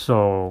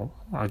 So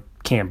I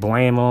can't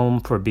blame them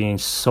for being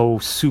so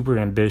super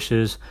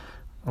ambitious,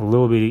 a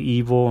little bit of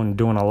evil, and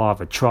doing a lot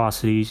of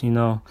atrocities.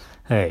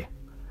 Hey,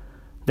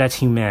 that's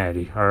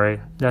humanity, all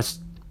right? That's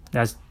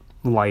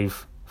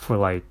life for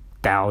like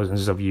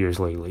thousands of years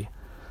lately.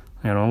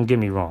 Don't get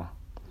me wrong.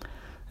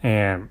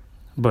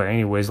 But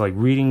anyways, like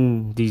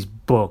reading these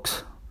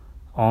books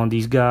on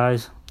these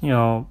guys,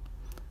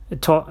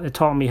 it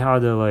taught me how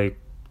to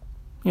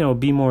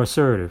be more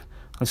assertive.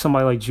 Like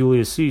somebody like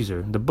Julius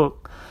Caesar, the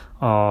book,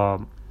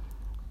 while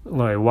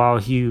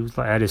he was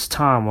at his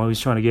time, while he was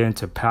trying to get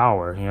into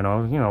power,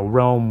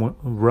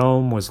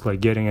 Rome was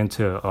getting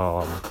into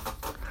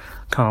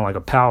kind of like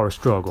a power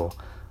struggle,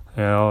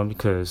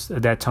 because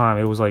at that time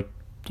it was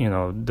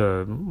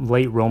the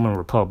late Roman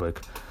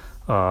Republic.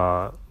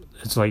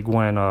 It's like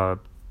when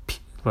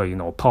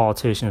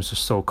politicians are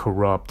so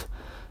corrupt,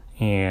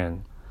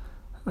 and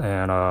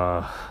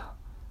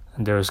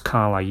there's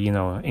kind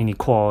of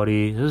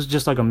inequality. It was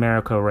just like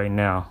America right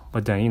now.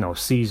 But then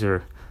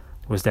Caesar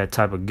was that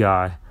type of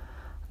guy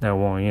that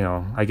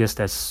I guess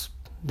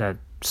that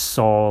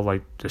saw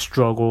the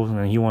struggles,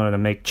 and he wanted to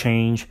make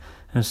change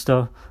and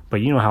stuff.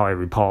 But how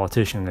every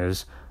politician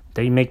is.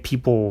 They make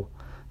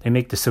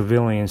the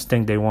civilians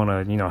think they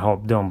want to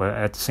help them, but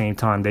at the same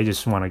time they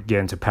just want to get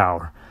into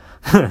power.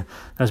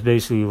 That's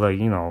basically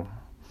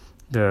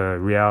the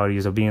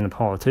realities of being a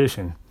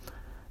politician.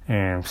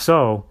 And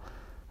so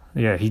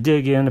yeah, he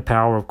did get into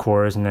power, of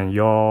course, and then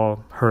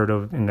y'all heard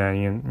of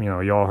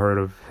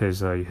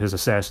his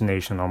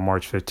assassination on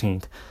March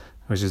 15th,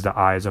 which is the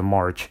Ides of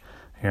March.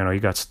 He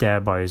got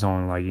stabbed by his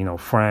own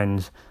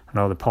friends and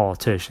other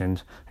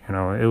politicians. It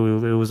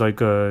was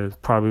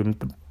probably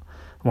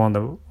one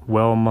of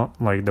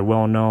the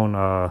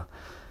well-known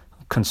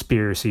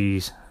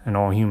conspiracies in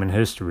all human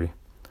history.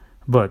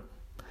 But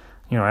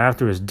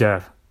after his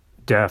death,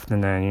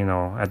 and then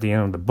at the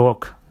end of the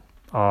book,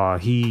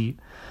 the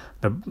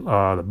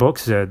book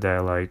said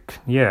that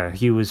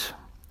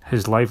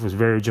his life was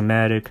very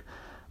dramatic.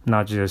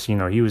 Not just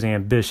he was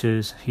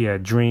ambitious, he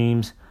had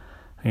dreams,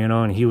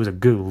 and he was a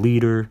good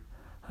leader.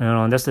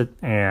 And that's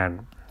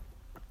and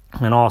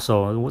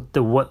also what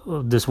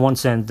this one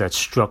sentence that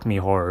struck me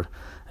hard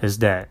is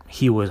that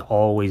he was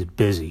always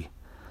busy.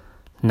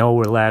 No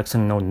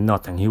relaxing, no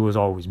nothing. He was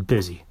always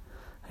busy.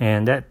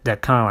 And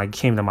that kind of like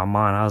came to my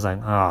mind. I was like,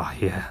 oh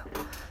yeah.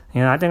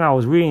 And I think I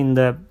was reading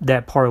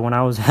that part when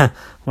I was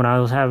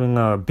having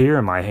a beer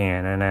in my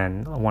hand, and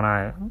then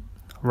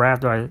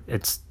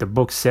the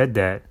book said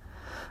that,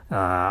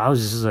 I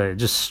was just like, it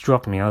just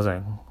struck me. I was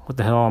like, what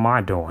the hell am I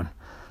doing?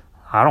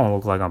 I don't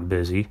look like I'm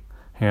busy,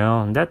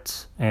 and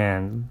that's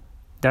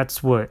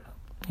what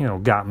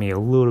got me a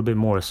little bit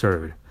more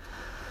assertive.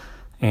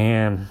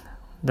 And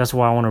that's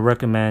why I want to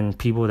recommend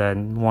people that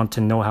want to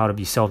know how to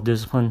be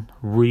self-disciplined,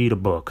 read a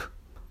book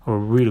or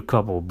read a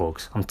couple of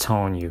books. I'm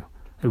telling you,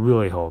 it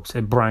really helps.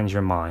 It brightens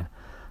your mind,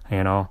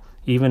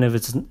 even if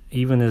it's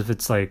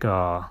like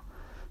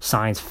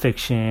science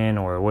fiction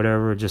or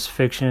whatever, just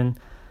fiction.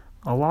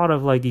 A lot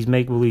of like these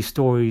make-believe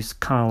stories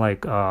kind of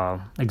like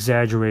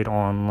exaggerate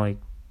on like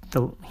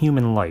the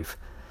human life.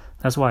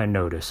 That's why I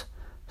notice.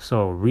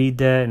 So read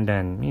that, and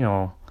then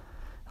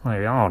like,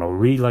 I don't know,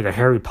 read like a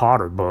Harry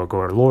Potter book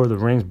or a Lord of the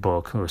Rings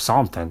book or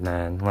something,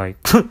 man. Like,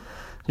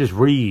 just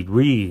read,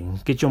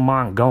 get your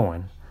mind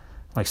going.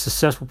 Like,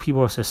 successful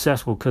people are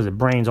successful because their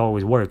brain's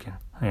always working,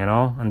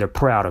 and they're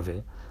proud of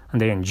it, and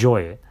they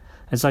enjoy it.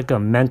 It's like a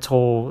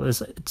mental,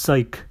 it's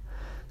like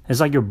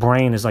your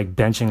brain is like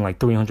benching like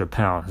 300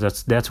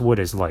 pounds. That's what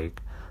it's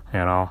like,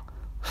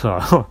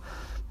 So,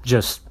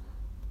 just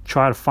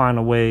try to find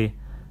a way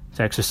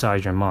to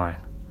exercise your mind.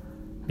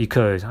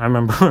 Because I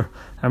remember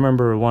I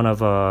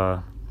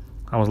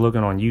was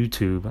looking on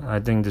YouTube.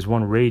 I think there's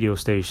one radio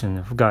station.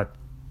 I forgot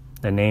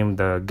the name of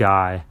the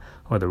guy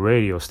or the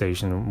radio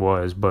station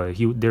was, but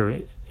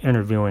they're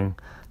interviewing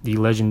the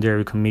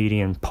legendary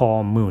comedian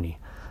Paul Mooney.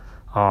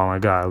 Oh my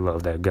God, I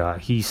love that guy.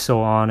 He's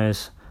so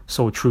honest,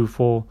 so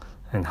truthful,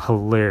 and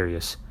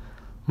hilarious.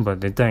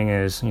 But the thing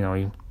is,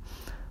 not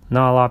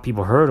a lot of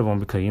people heard of him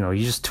because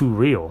he's just too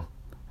real.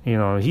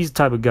 He's the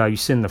type of guy you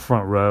sit in the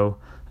front row,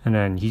 and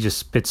then he just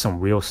spits some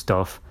real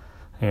stuff,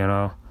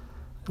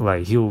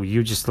 like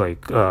you just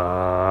like,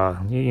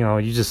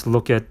 you just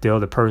look at the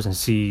other person,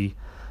 see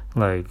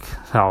like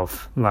how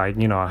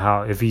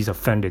if he's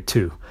offended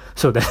too.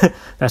 So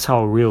that's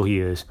how real he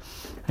is.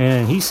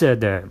 And he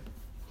said that,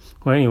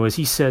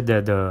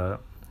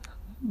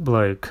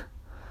 like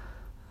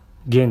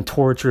getting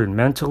tortured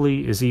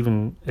mentally is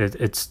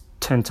it's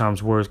 10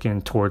 times worse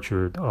getting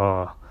tortured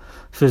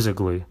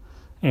physically.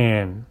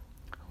 And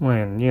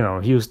when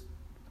he was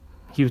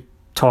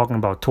talking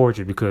about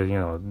torture because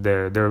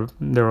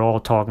they're all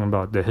talking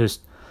about the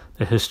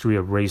history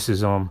of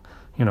racism,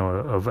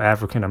 of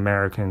African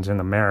Americans in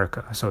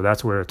America. So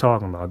that's what they're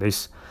talking about. I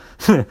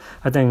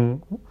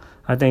think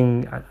I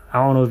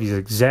don't know if he's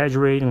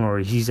exaggerating or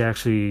he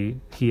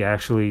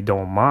actually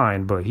don't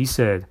mind, but he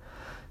said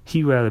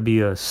he'd rather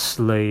be a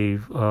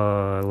slave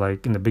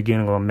like in the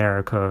beginning of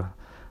America,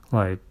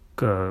 like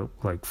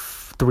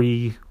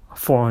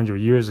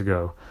 300-400 years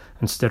ago,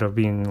 instead of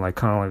being like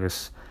kind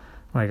of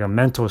like a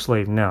mental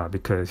slave now,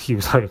 because he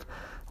was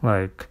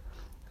like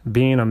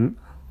being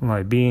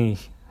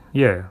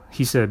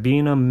he said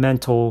being a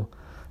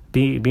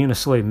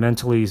slave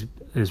mentally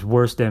is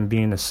worse than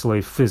being a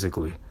slave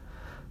physically,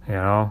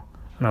 and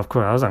of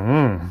course I was like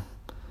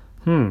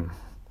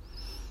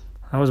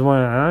I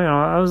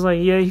was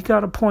like, yeah, he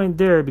got a point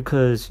there,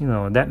 because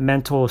that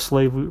mental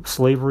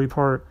slavery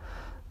part,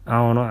 I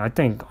don't know, I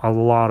think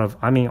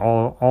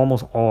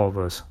almost all of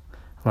us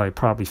like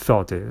probably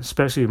felt it,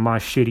 especially my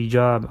shitty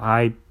job.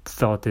 I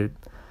felt it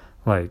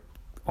like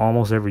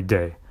almost every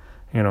day,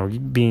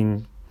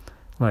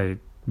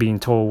 being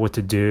told what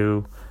to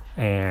do,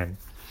 and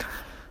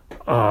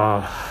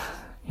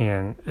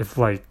if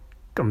like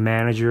a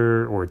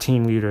manager or a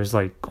team leader is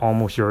like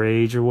almost your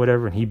age or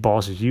whatever, and he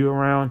bosses you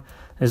around,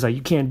 it's like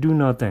you can't do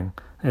nothing.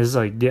 It's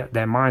like that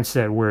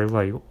mindset where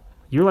like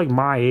you're like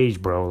my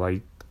age, bro.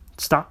 Like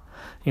stop.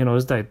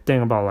 It's that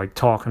thing about like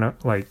talking,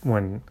 like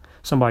when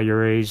somebody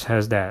your age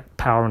has that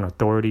power and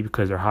authority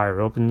because they're higher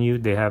up than you,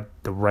 they have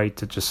the right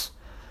to just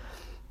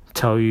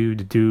tell you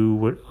to do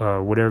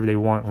whatever they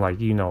want, like,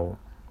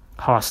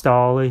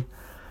 hostilely.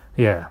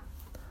 Yeah,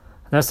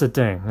 that's the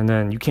thing. And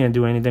then you can't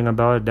do anything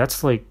about it.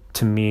 That's like,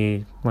 to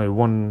me, like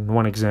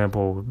one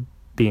example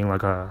being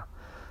like a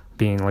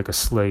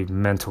slave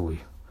mentally.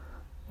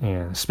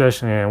 And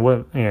especially,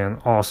 and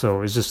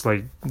also it's just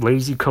like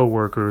lazy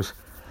coworkers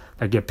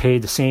that get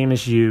paid the same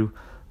as you,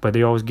 but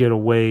they always get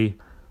away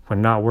for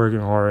not working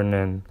hard,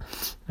 and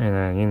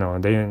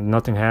then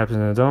nothing happens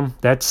to them.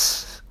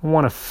 That's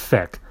one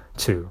effect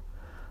too.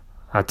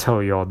 I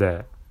tell you all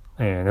that,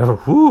 and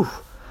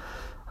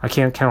I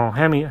can't count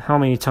how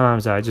many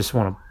times I just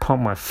want to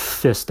pump my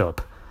fist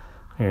up,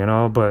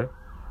 But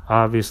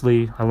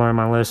obviously, I learned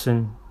my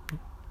lesson.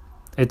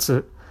 It's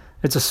a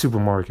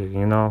supermarket,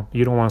 You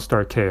don't want to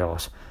start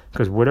chaos,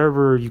 because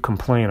whatever you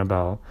complain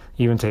about,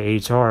 even to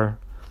HR,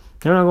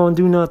 they're not going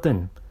to do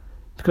nothing,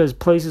 because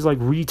places like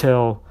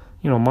retail.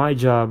 My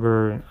job,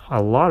 or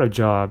a lot of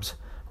jobs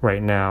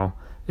right now,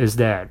 is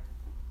that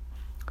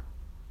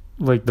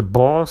like the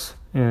boss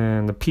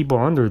and the people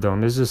under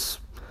them is just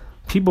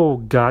people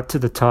got to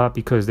the top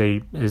because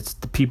it's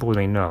the people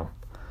they know.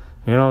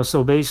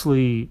 So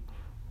basically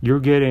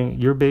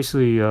you're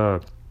basically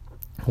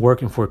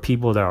working for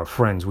people that are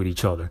friends with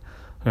each other.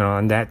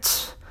 And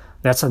that's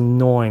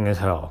annoying as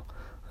hell.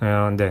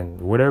 And then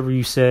whatever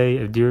you say,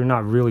 if you're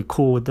not really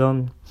cool with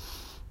them,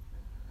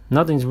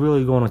 nothing's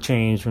really going to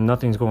change or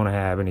nothing's going to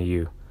happen to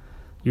you.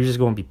 You're just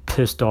going to be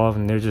pissed off,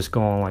 and they're just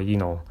going like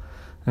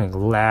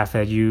laugh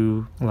at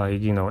you,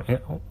 like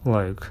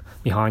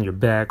behind your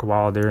back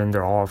while they're in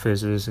their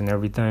offices and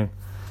everything.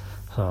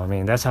 So I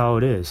mean, that's how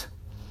it is.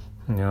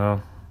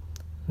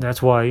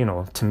 That's why,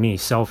 to me,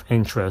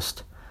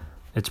 self-interest,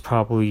 it's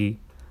probably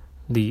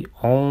the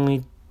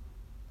only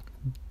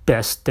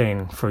best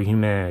thing for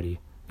humanity.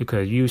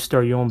 Because you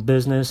start your own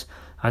business,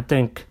 I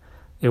think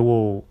it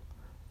will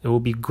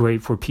be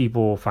great for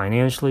people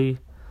financially,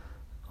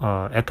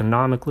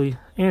 economically,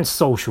 and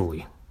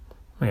socially.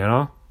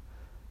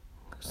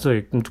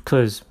 So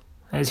because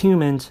as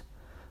humans,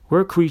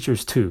 we're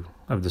creatures too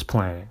of this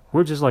planet.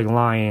 We're just like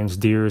lions,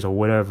 deers, or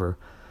whatever.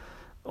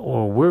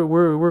 Or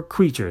we're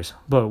creatures,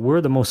 but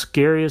we're the most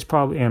scariest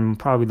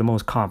probably the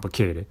most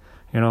complicated.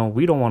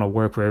 We don't want to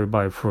work for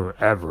everybody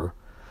forever.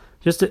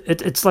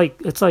 It's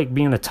like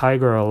being a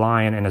tiger or a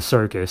lion in a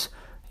circus,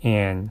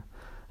 and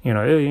they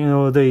the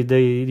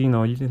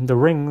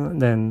ring,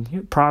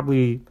 then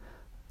probably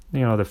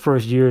the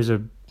first years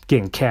of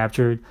getting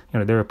captured,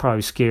 they were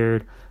probably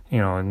scared,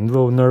 and a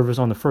little nervous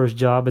on the first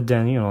job, but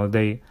then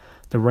the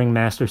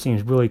ringmaster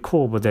seems really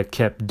cool, but they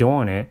kept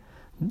doing it.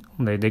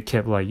 They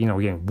kept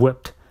getting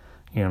whipped,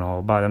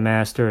 by the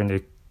master, and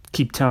they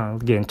keep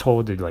getting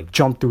told to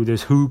jump through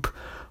this hoop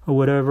or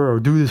whatever,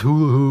 or do this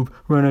hula hoop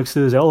right next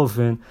to this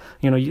elephant,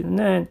 and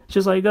then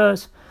just like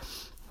us,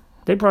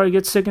 they probably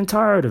get sick and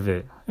tired of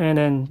it, and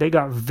then they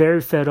got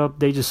very fed up.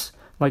 They just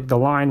the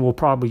line will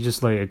probably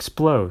just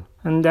explode,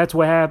 and that's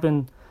what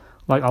happened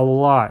a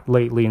lot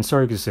lately in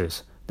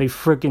circuses. They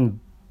freaking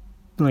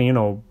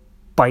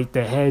bite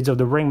the heads of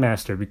the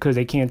ringmaster because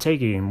they can't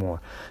take it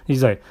anymore.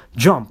 He's like,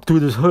 jump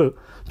through this hoop,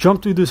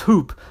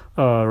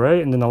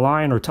 right? And then the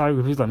lion or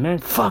tiger, he's like, man,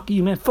 fuck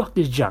you, man, fuck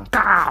this junk.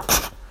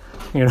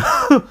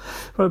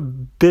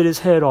 Bit his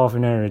head off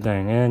and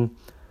everything. And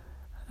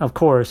of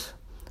course,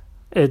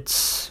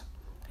 nothing's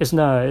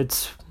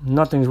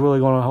really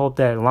going to help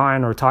that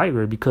lion or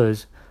tiger,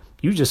 because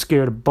you just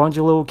scared a bunch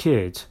of little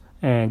kids,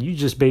 and you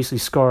just basically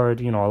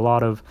scarred a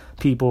lot of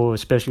people,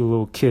 especially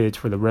little kids,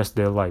 for the rest of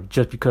their life,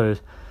 just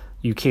because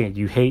you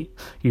hate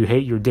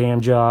your damn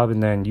job,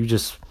 and then you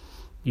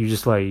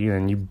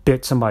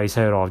bit somebody's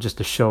head off just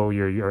to show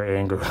your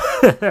anger.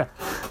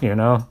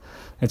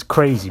 It's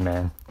crazy,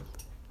 man.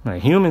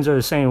 Humans are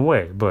the same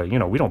way, but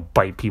we don't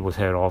bite people's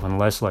head off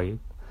unless kind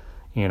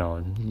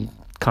of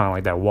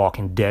like that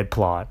Walking Dead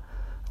plot,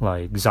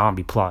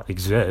 zombie plot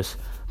exists.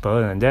 But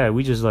other than that,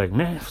 we just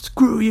man,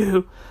 screw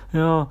you.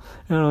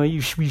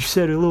 You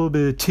shed a little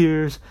bit of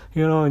tears,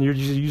 and you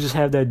just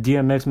have that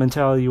DMX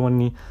mentality when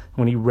he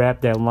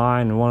rapped that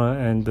line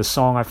and the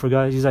song I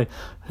forgot. He's like,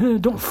 hey,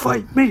 don't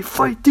fight me,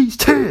 fight these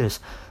tears.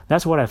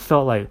 That's what I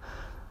felt like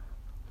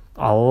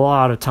a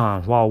lot of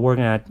times while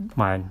working at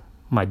my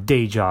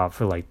day job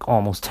for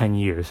almost 10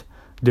 years.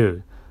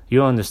 Dude, you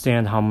don't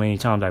understand how many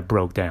times I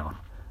broke down.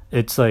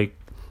 It's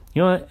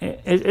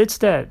it's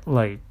that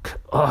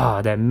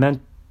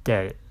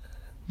that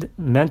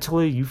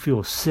mentally you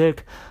feel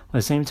sick at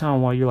the same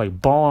time while you're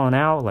bawling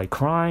out,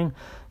 crying.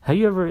 Have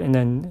you ever, and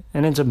then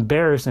it's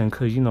embarrassing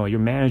because your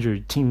manager,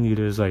 team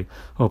leader is like,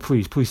 oh,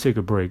 please take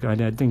a break, I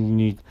think you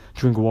need to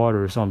drink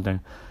water or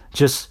something.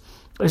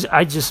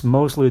 I just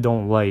mostly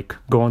don't like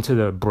going to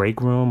the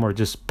break room or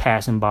just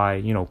passing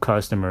by,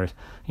 customers.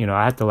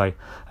 I have to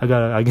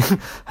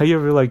have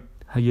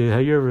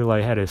you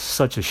ever had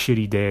such a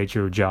shitty day at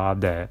your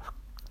job that,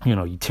 you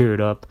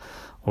teared up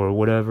or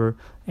whatever,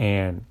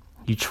 and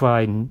you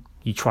try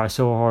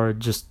so hard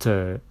just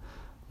to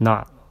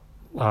not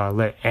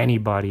let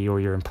anybody or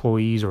your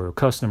employees or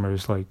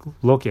customers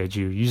look at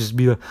you. You just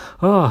be like,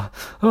 oh,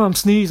 I'm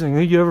sneezing.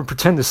 You ever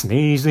pretend to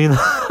sneeze? You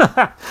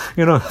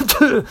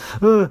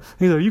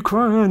you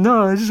crying?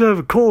 No, I just have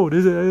a cold. I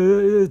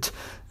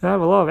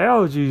have a lot of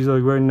allergies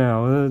right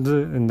now.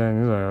 And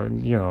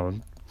then you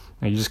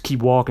just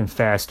keep walking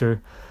faster.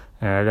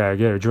 And I gotta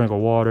get a drink of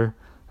water.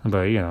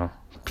 But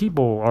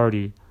people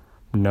already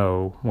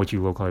know what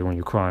you look like when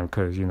you're crying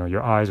because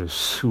your eyes are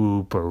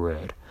super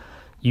red.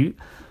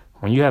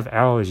 When you have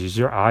allergies,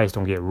 your eyes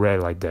don't get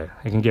red like that.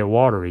 It can get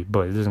watery,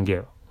 but it doesn't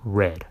get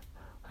red.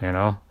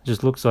 It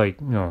just looks like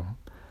you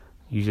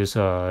just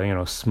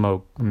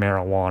smoke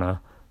marijuana,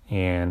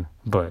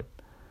 but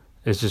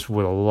it's just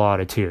with a lot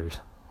of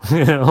tears.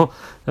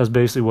 That's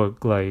basically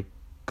what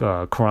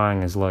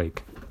crying is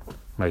like.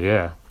 But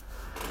yeah,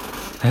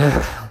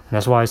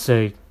 that's why I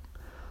say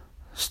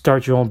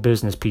start your own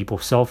business, people.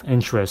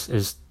 Self-interest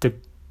is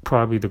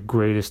probably the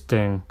greatest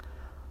thing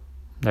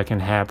that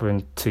can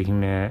happen to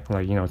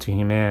to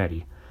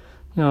humanity.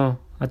 I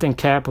think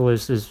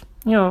capitalism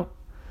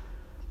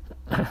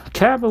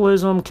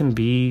can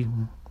be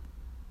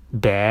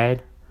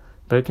bad,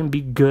 but it can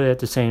be good at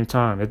the same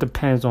time. It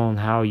depends on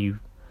how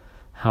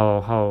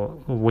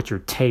what your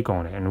take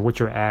on it and what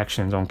your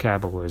actions on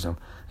capitalism.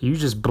 You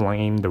just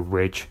blame the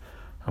rich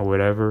or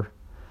whatever,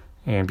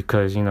 and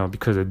because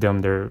of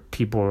them, a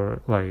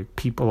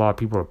lot of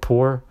people are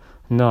poor.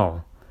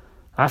 No,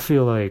 I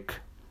feel like,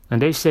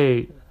 and they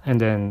say, and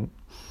then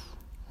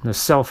the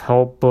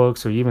self-help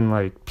books, or even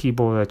like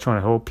people that are trying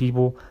to help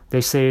people,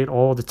 they say it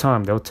all the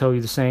time. They'll tell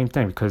you the same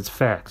thing because it's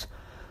facts.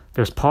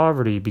 There's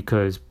poverty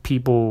because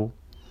people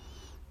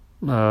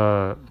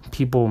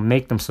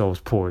make themselves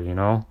poor,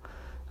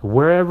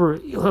 wherever.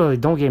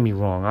 Don't get me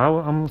wrong,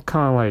 I'm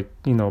kind of like,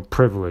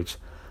 privileged.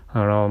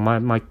 I don't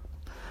know,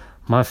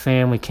 my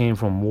family came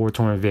from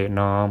war-torn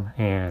Vietnam,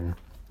 and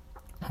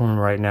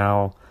right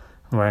now,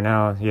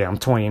 yeah, I'm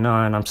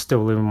 29. I'm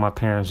still living with my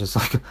parents, just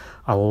like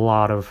a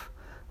lot of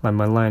like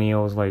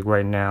millennials, like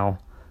right now,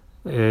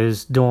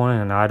 is doing.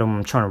 And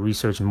I'm trying to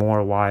research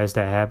more. Why is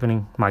that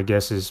happening? My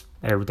guess is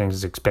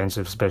everything's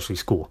expensive, especially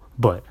school.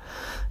 But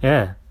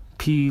yeah,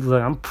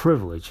 I'm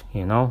privileged. I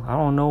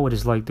don't know what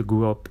it's like to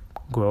grow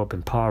up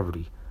in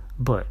poverty,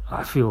 but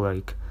I feel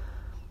like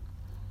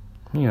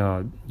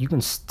you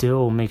can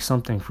still make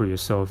something for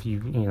yourself.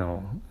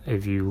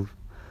 If you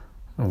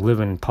live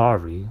in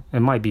poverty, it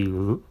might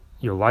be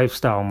your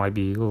lifestyle might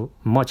be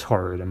much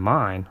harder than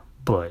mine,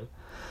 but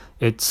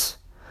it's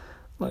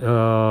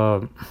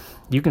you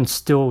can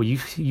still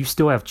you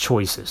still have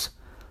choices.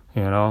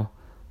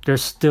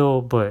 There's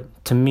still,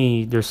 but to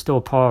me, there's still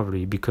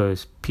poverty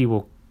because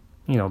people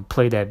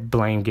play that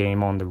blame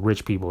game on the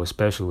rich people,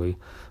 especially,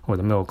 or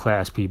the middle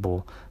class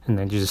people, and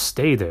then just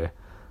stay there,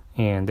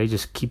 and they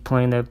just keep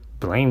playing that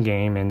blame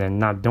game and then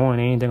not doing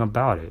anything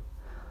about it.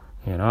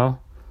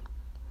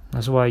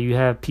 That's why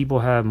people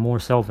have more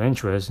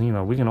self-interest.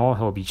 We can all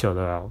help each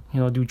other out.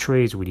 Do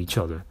trades with each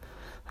other.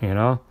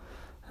 And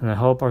to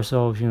help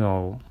ourselves,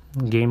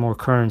 gain more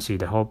currency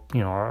to help,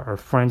 our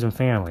friends and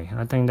family.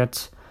 I think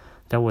that's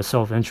what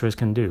self-interest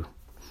can do.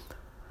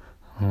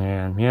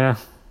 And yeah,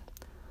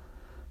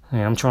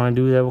 I'm trying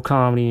to do that with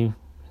comedy,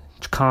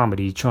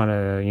 trying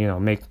to,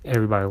 make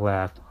everybody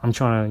laugh. I'm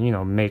trying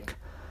to, make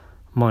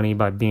money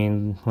by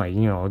being like,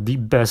 the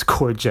best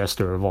court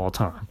jester of all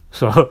time.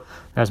 So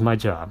that's my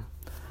job.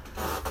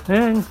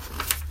 And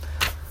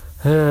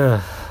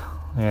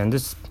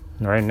this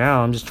right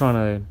now, I'm just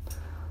trying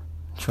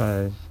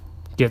to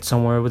get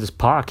somewhere with this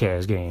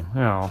podcast game,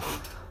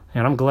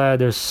 and I'm glad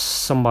there's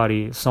some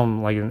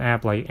like an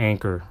app like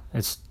Anchor.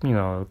 It's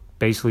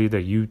basically the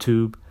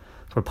YouTube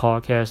for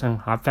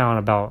podcasting. I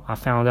found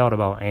out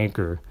about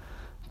Anchor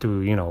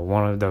through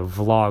one of the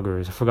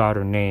vloggers. I forgot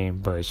her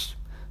name, but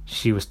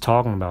she was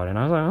talking about it, and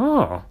I was like,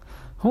 oh,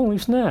 holy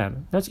snap,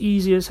 that's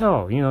easy as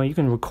hell. You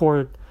can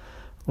record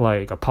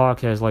like a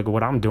podcast like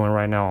what I'm doing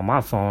right now on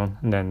my phone,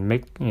 and then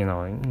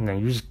and then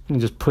you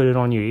just put it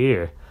on your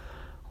ear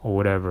or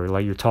whatever,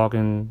 like you're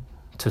talking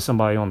to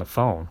somebody on the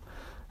phone,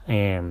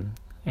 and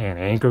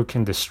Anchor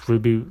can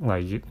distribute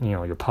like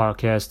your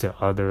podcast to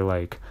other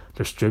like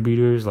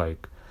distributors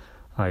like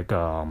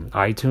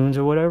iTunes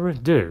or whatever.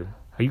 Dude,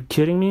 are you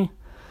kidding me?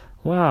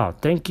 Wow,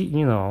 thank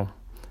you.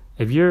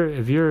 If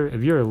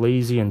you're a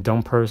lazy and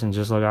dumb person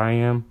just like I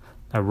am,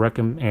 I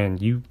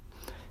recommend you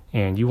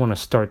want to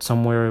start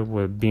somewhere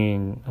with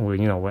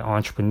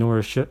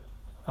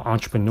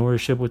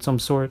entrepreneurship with some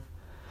sort,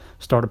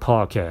 start a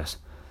podcast.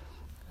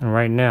 And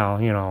right now,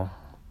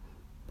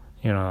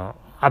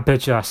 I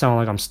bet you I sound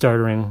like I'm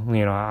stuttering.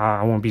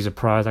 I won't be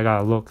surprised. I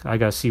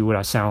gotta see what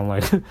I sound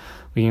like,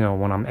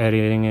 when I'm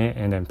editing it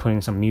and then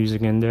putting some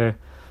music in there,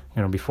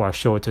 before I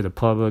show it to the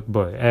public.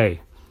 But hey,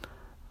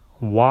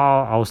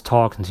 while I was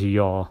talking to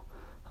y'all,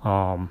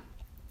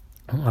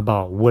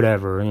 about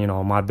whatever,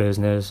 my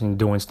business and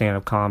doing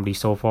stand-up comedy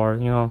so far,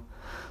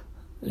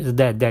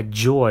 that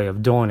joy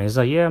of doing it. It's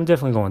like, yeah, I'm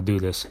definitely going to do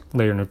this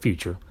later in the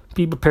future.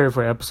 Be prepared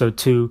for episode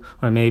 2,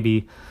 or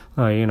maybe,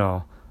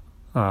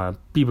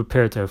 be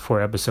prepared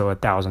for episode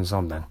 1,000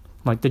 something,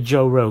 like the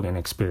Joe Rogan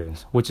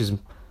Experience, which is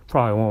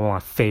probably one of my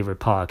favorite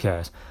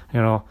podcasts.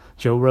 Joe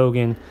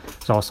Rogan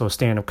is also a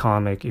stand-up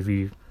comic. If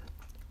you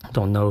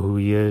don't know who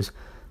he is,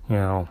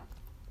 he's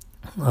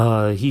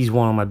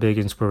one of my big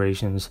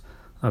inspirations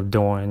of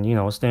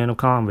doing, stand-up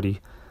comedy,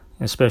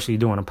 especially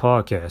doing a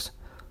podcast,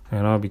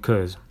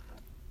 because,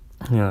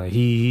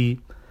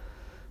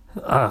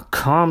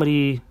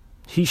 comedy,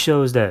 he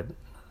shows that,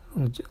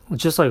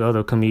 just like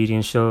other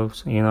comedian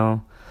shows,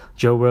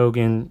 Joe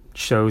Rogan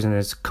shows in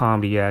his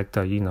comedy act,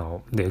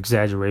 the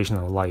exaggeration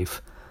of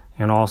life.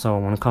 And also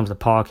when it comes to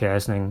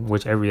podcasting,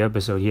 which every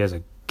episode he has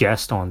a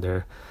guest on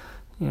there,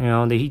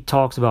 that he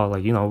talks about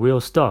like, real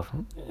stuff.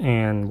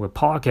 And with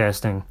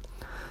podcasting,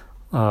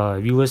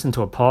 if you listen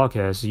to a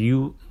podcast,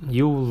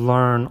 you'll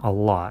learn a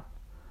lot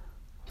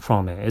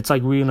from it. It's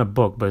like reading a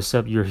book, but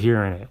except you're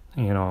hearing it,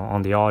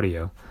 on the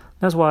audio.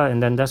 That's why I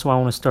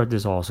want to start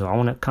this also. I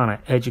want to kind of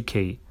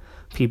educate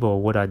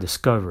people what I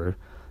discovered,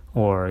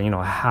 or,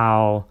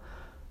 how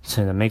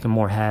to make them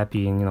more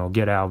happy and,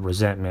 get out of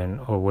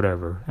resentment or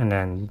whatever. And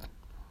then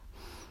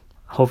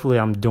hopefully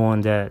I'm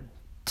doing that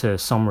to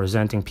some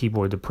resenting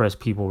people or depressed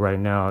people right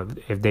now,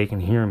 if they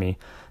can hear me,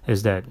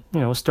 is that,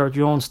 start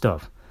your own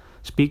stuff.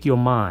 Speak your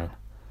mind.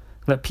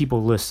 Let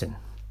people listen.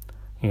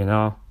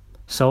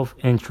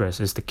 Self-interest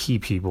is the key,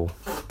 people.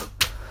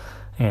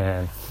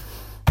 And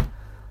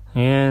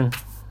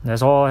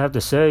that's all I have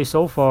to say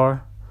so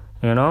far,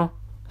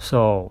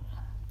 So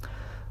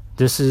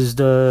this is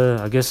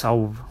I guess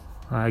I'm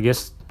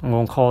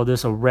going to call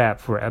this a wrap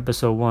for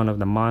episode 1 of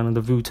the Mind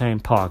of the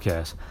Vutang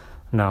podcast.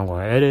 Now I'm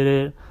going to edit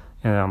it,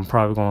 and I'm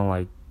probably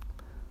going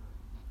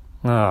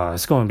to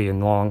it's going to be a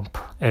long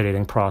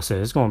editing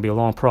process. It's going to be a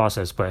long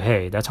process, but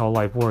hey, that's how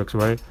life works,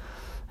 right?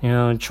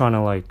 Trying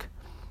to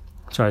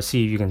try to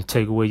see if you can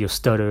take away your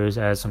stutters,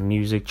 add some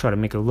music, try to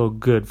make it look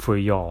good for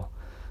y'all,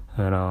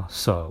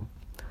 So,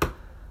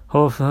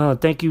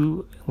 thank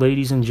you,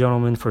 ladies and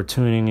gentlemen, for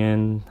tuning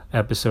in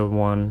episode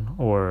 1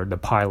 or the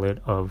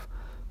pilot of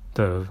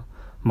the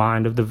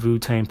Mind of the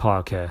Vutang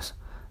podcast.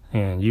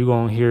 And you're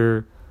going to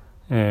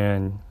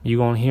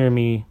hear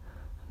me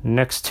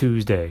next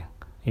Tuesday.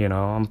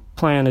 I'm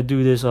planning to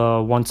do this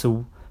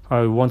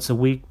probably once a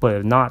week,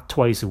 but not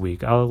twice a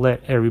week. I'll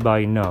let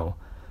everybody know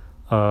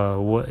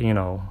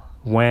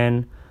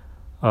when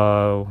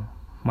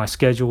my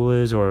schedule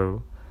is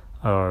or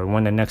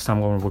when the next time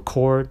I'm going to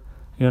record,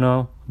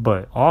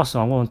 But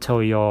also I'm going to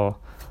tell y'all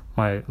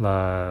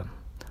my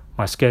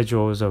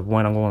schedules of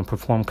when I'm going to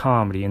perform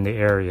comedy in the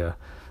area.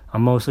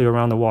 I'm mostly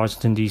around the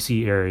Washington,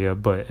 D.C. area,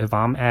 but if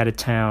I'm out of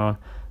town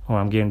or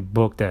I'm getting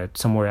booked at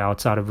somewhere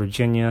outside of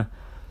Virginia,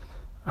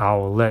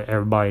 I'll let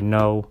everybody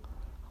know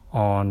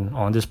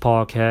on this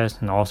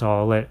podcast, and also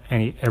I'll let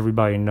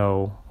everybody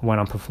know when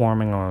I'm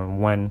performing or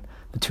when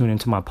to tune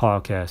into my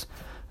podcast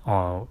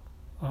on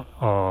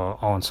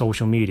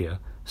social media.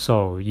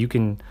 So you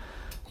can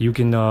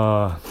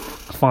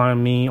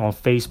find me on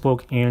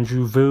Facebook,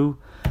 Andrew Vu,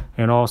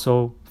 and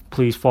also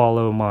please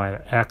follow my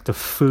Active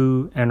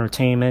Fu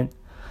Entertainment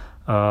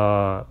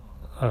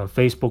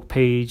Facebook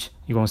page.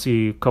 You're going to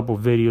see a couple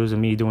videos of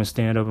me doing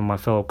stand-up and my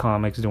fellow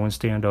comics doing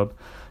stand-up.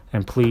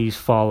 And please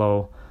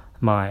follow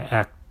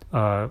my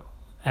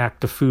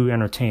Active Fu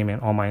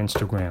Entertainment on my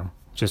Instagram.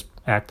 Just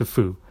Active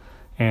Fu.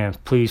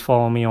 And please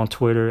follow me on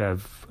Twitter at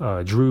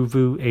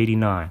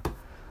DrewVu89.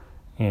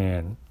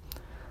 And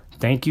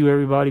thank you,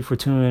 everybody, for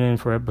tuning in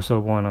for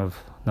episode 1 of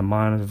the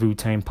Mind of the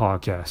Vutang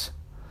podcast.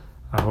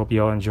 I hope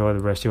you all enjoy the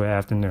rest of your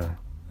afternoon.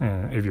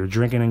 And if you're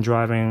drinking and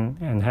driving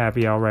and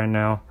happy out right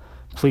now,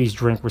 please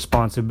drink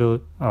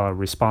responsibly,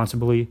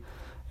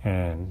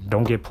 and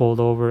don't get pulled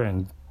over,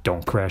 and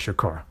don't crash your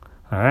car.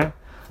 All right?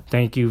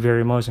 Thank you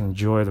very much.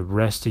 Enjoy the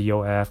rest of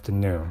your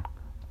afternoon.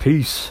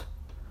 Peace.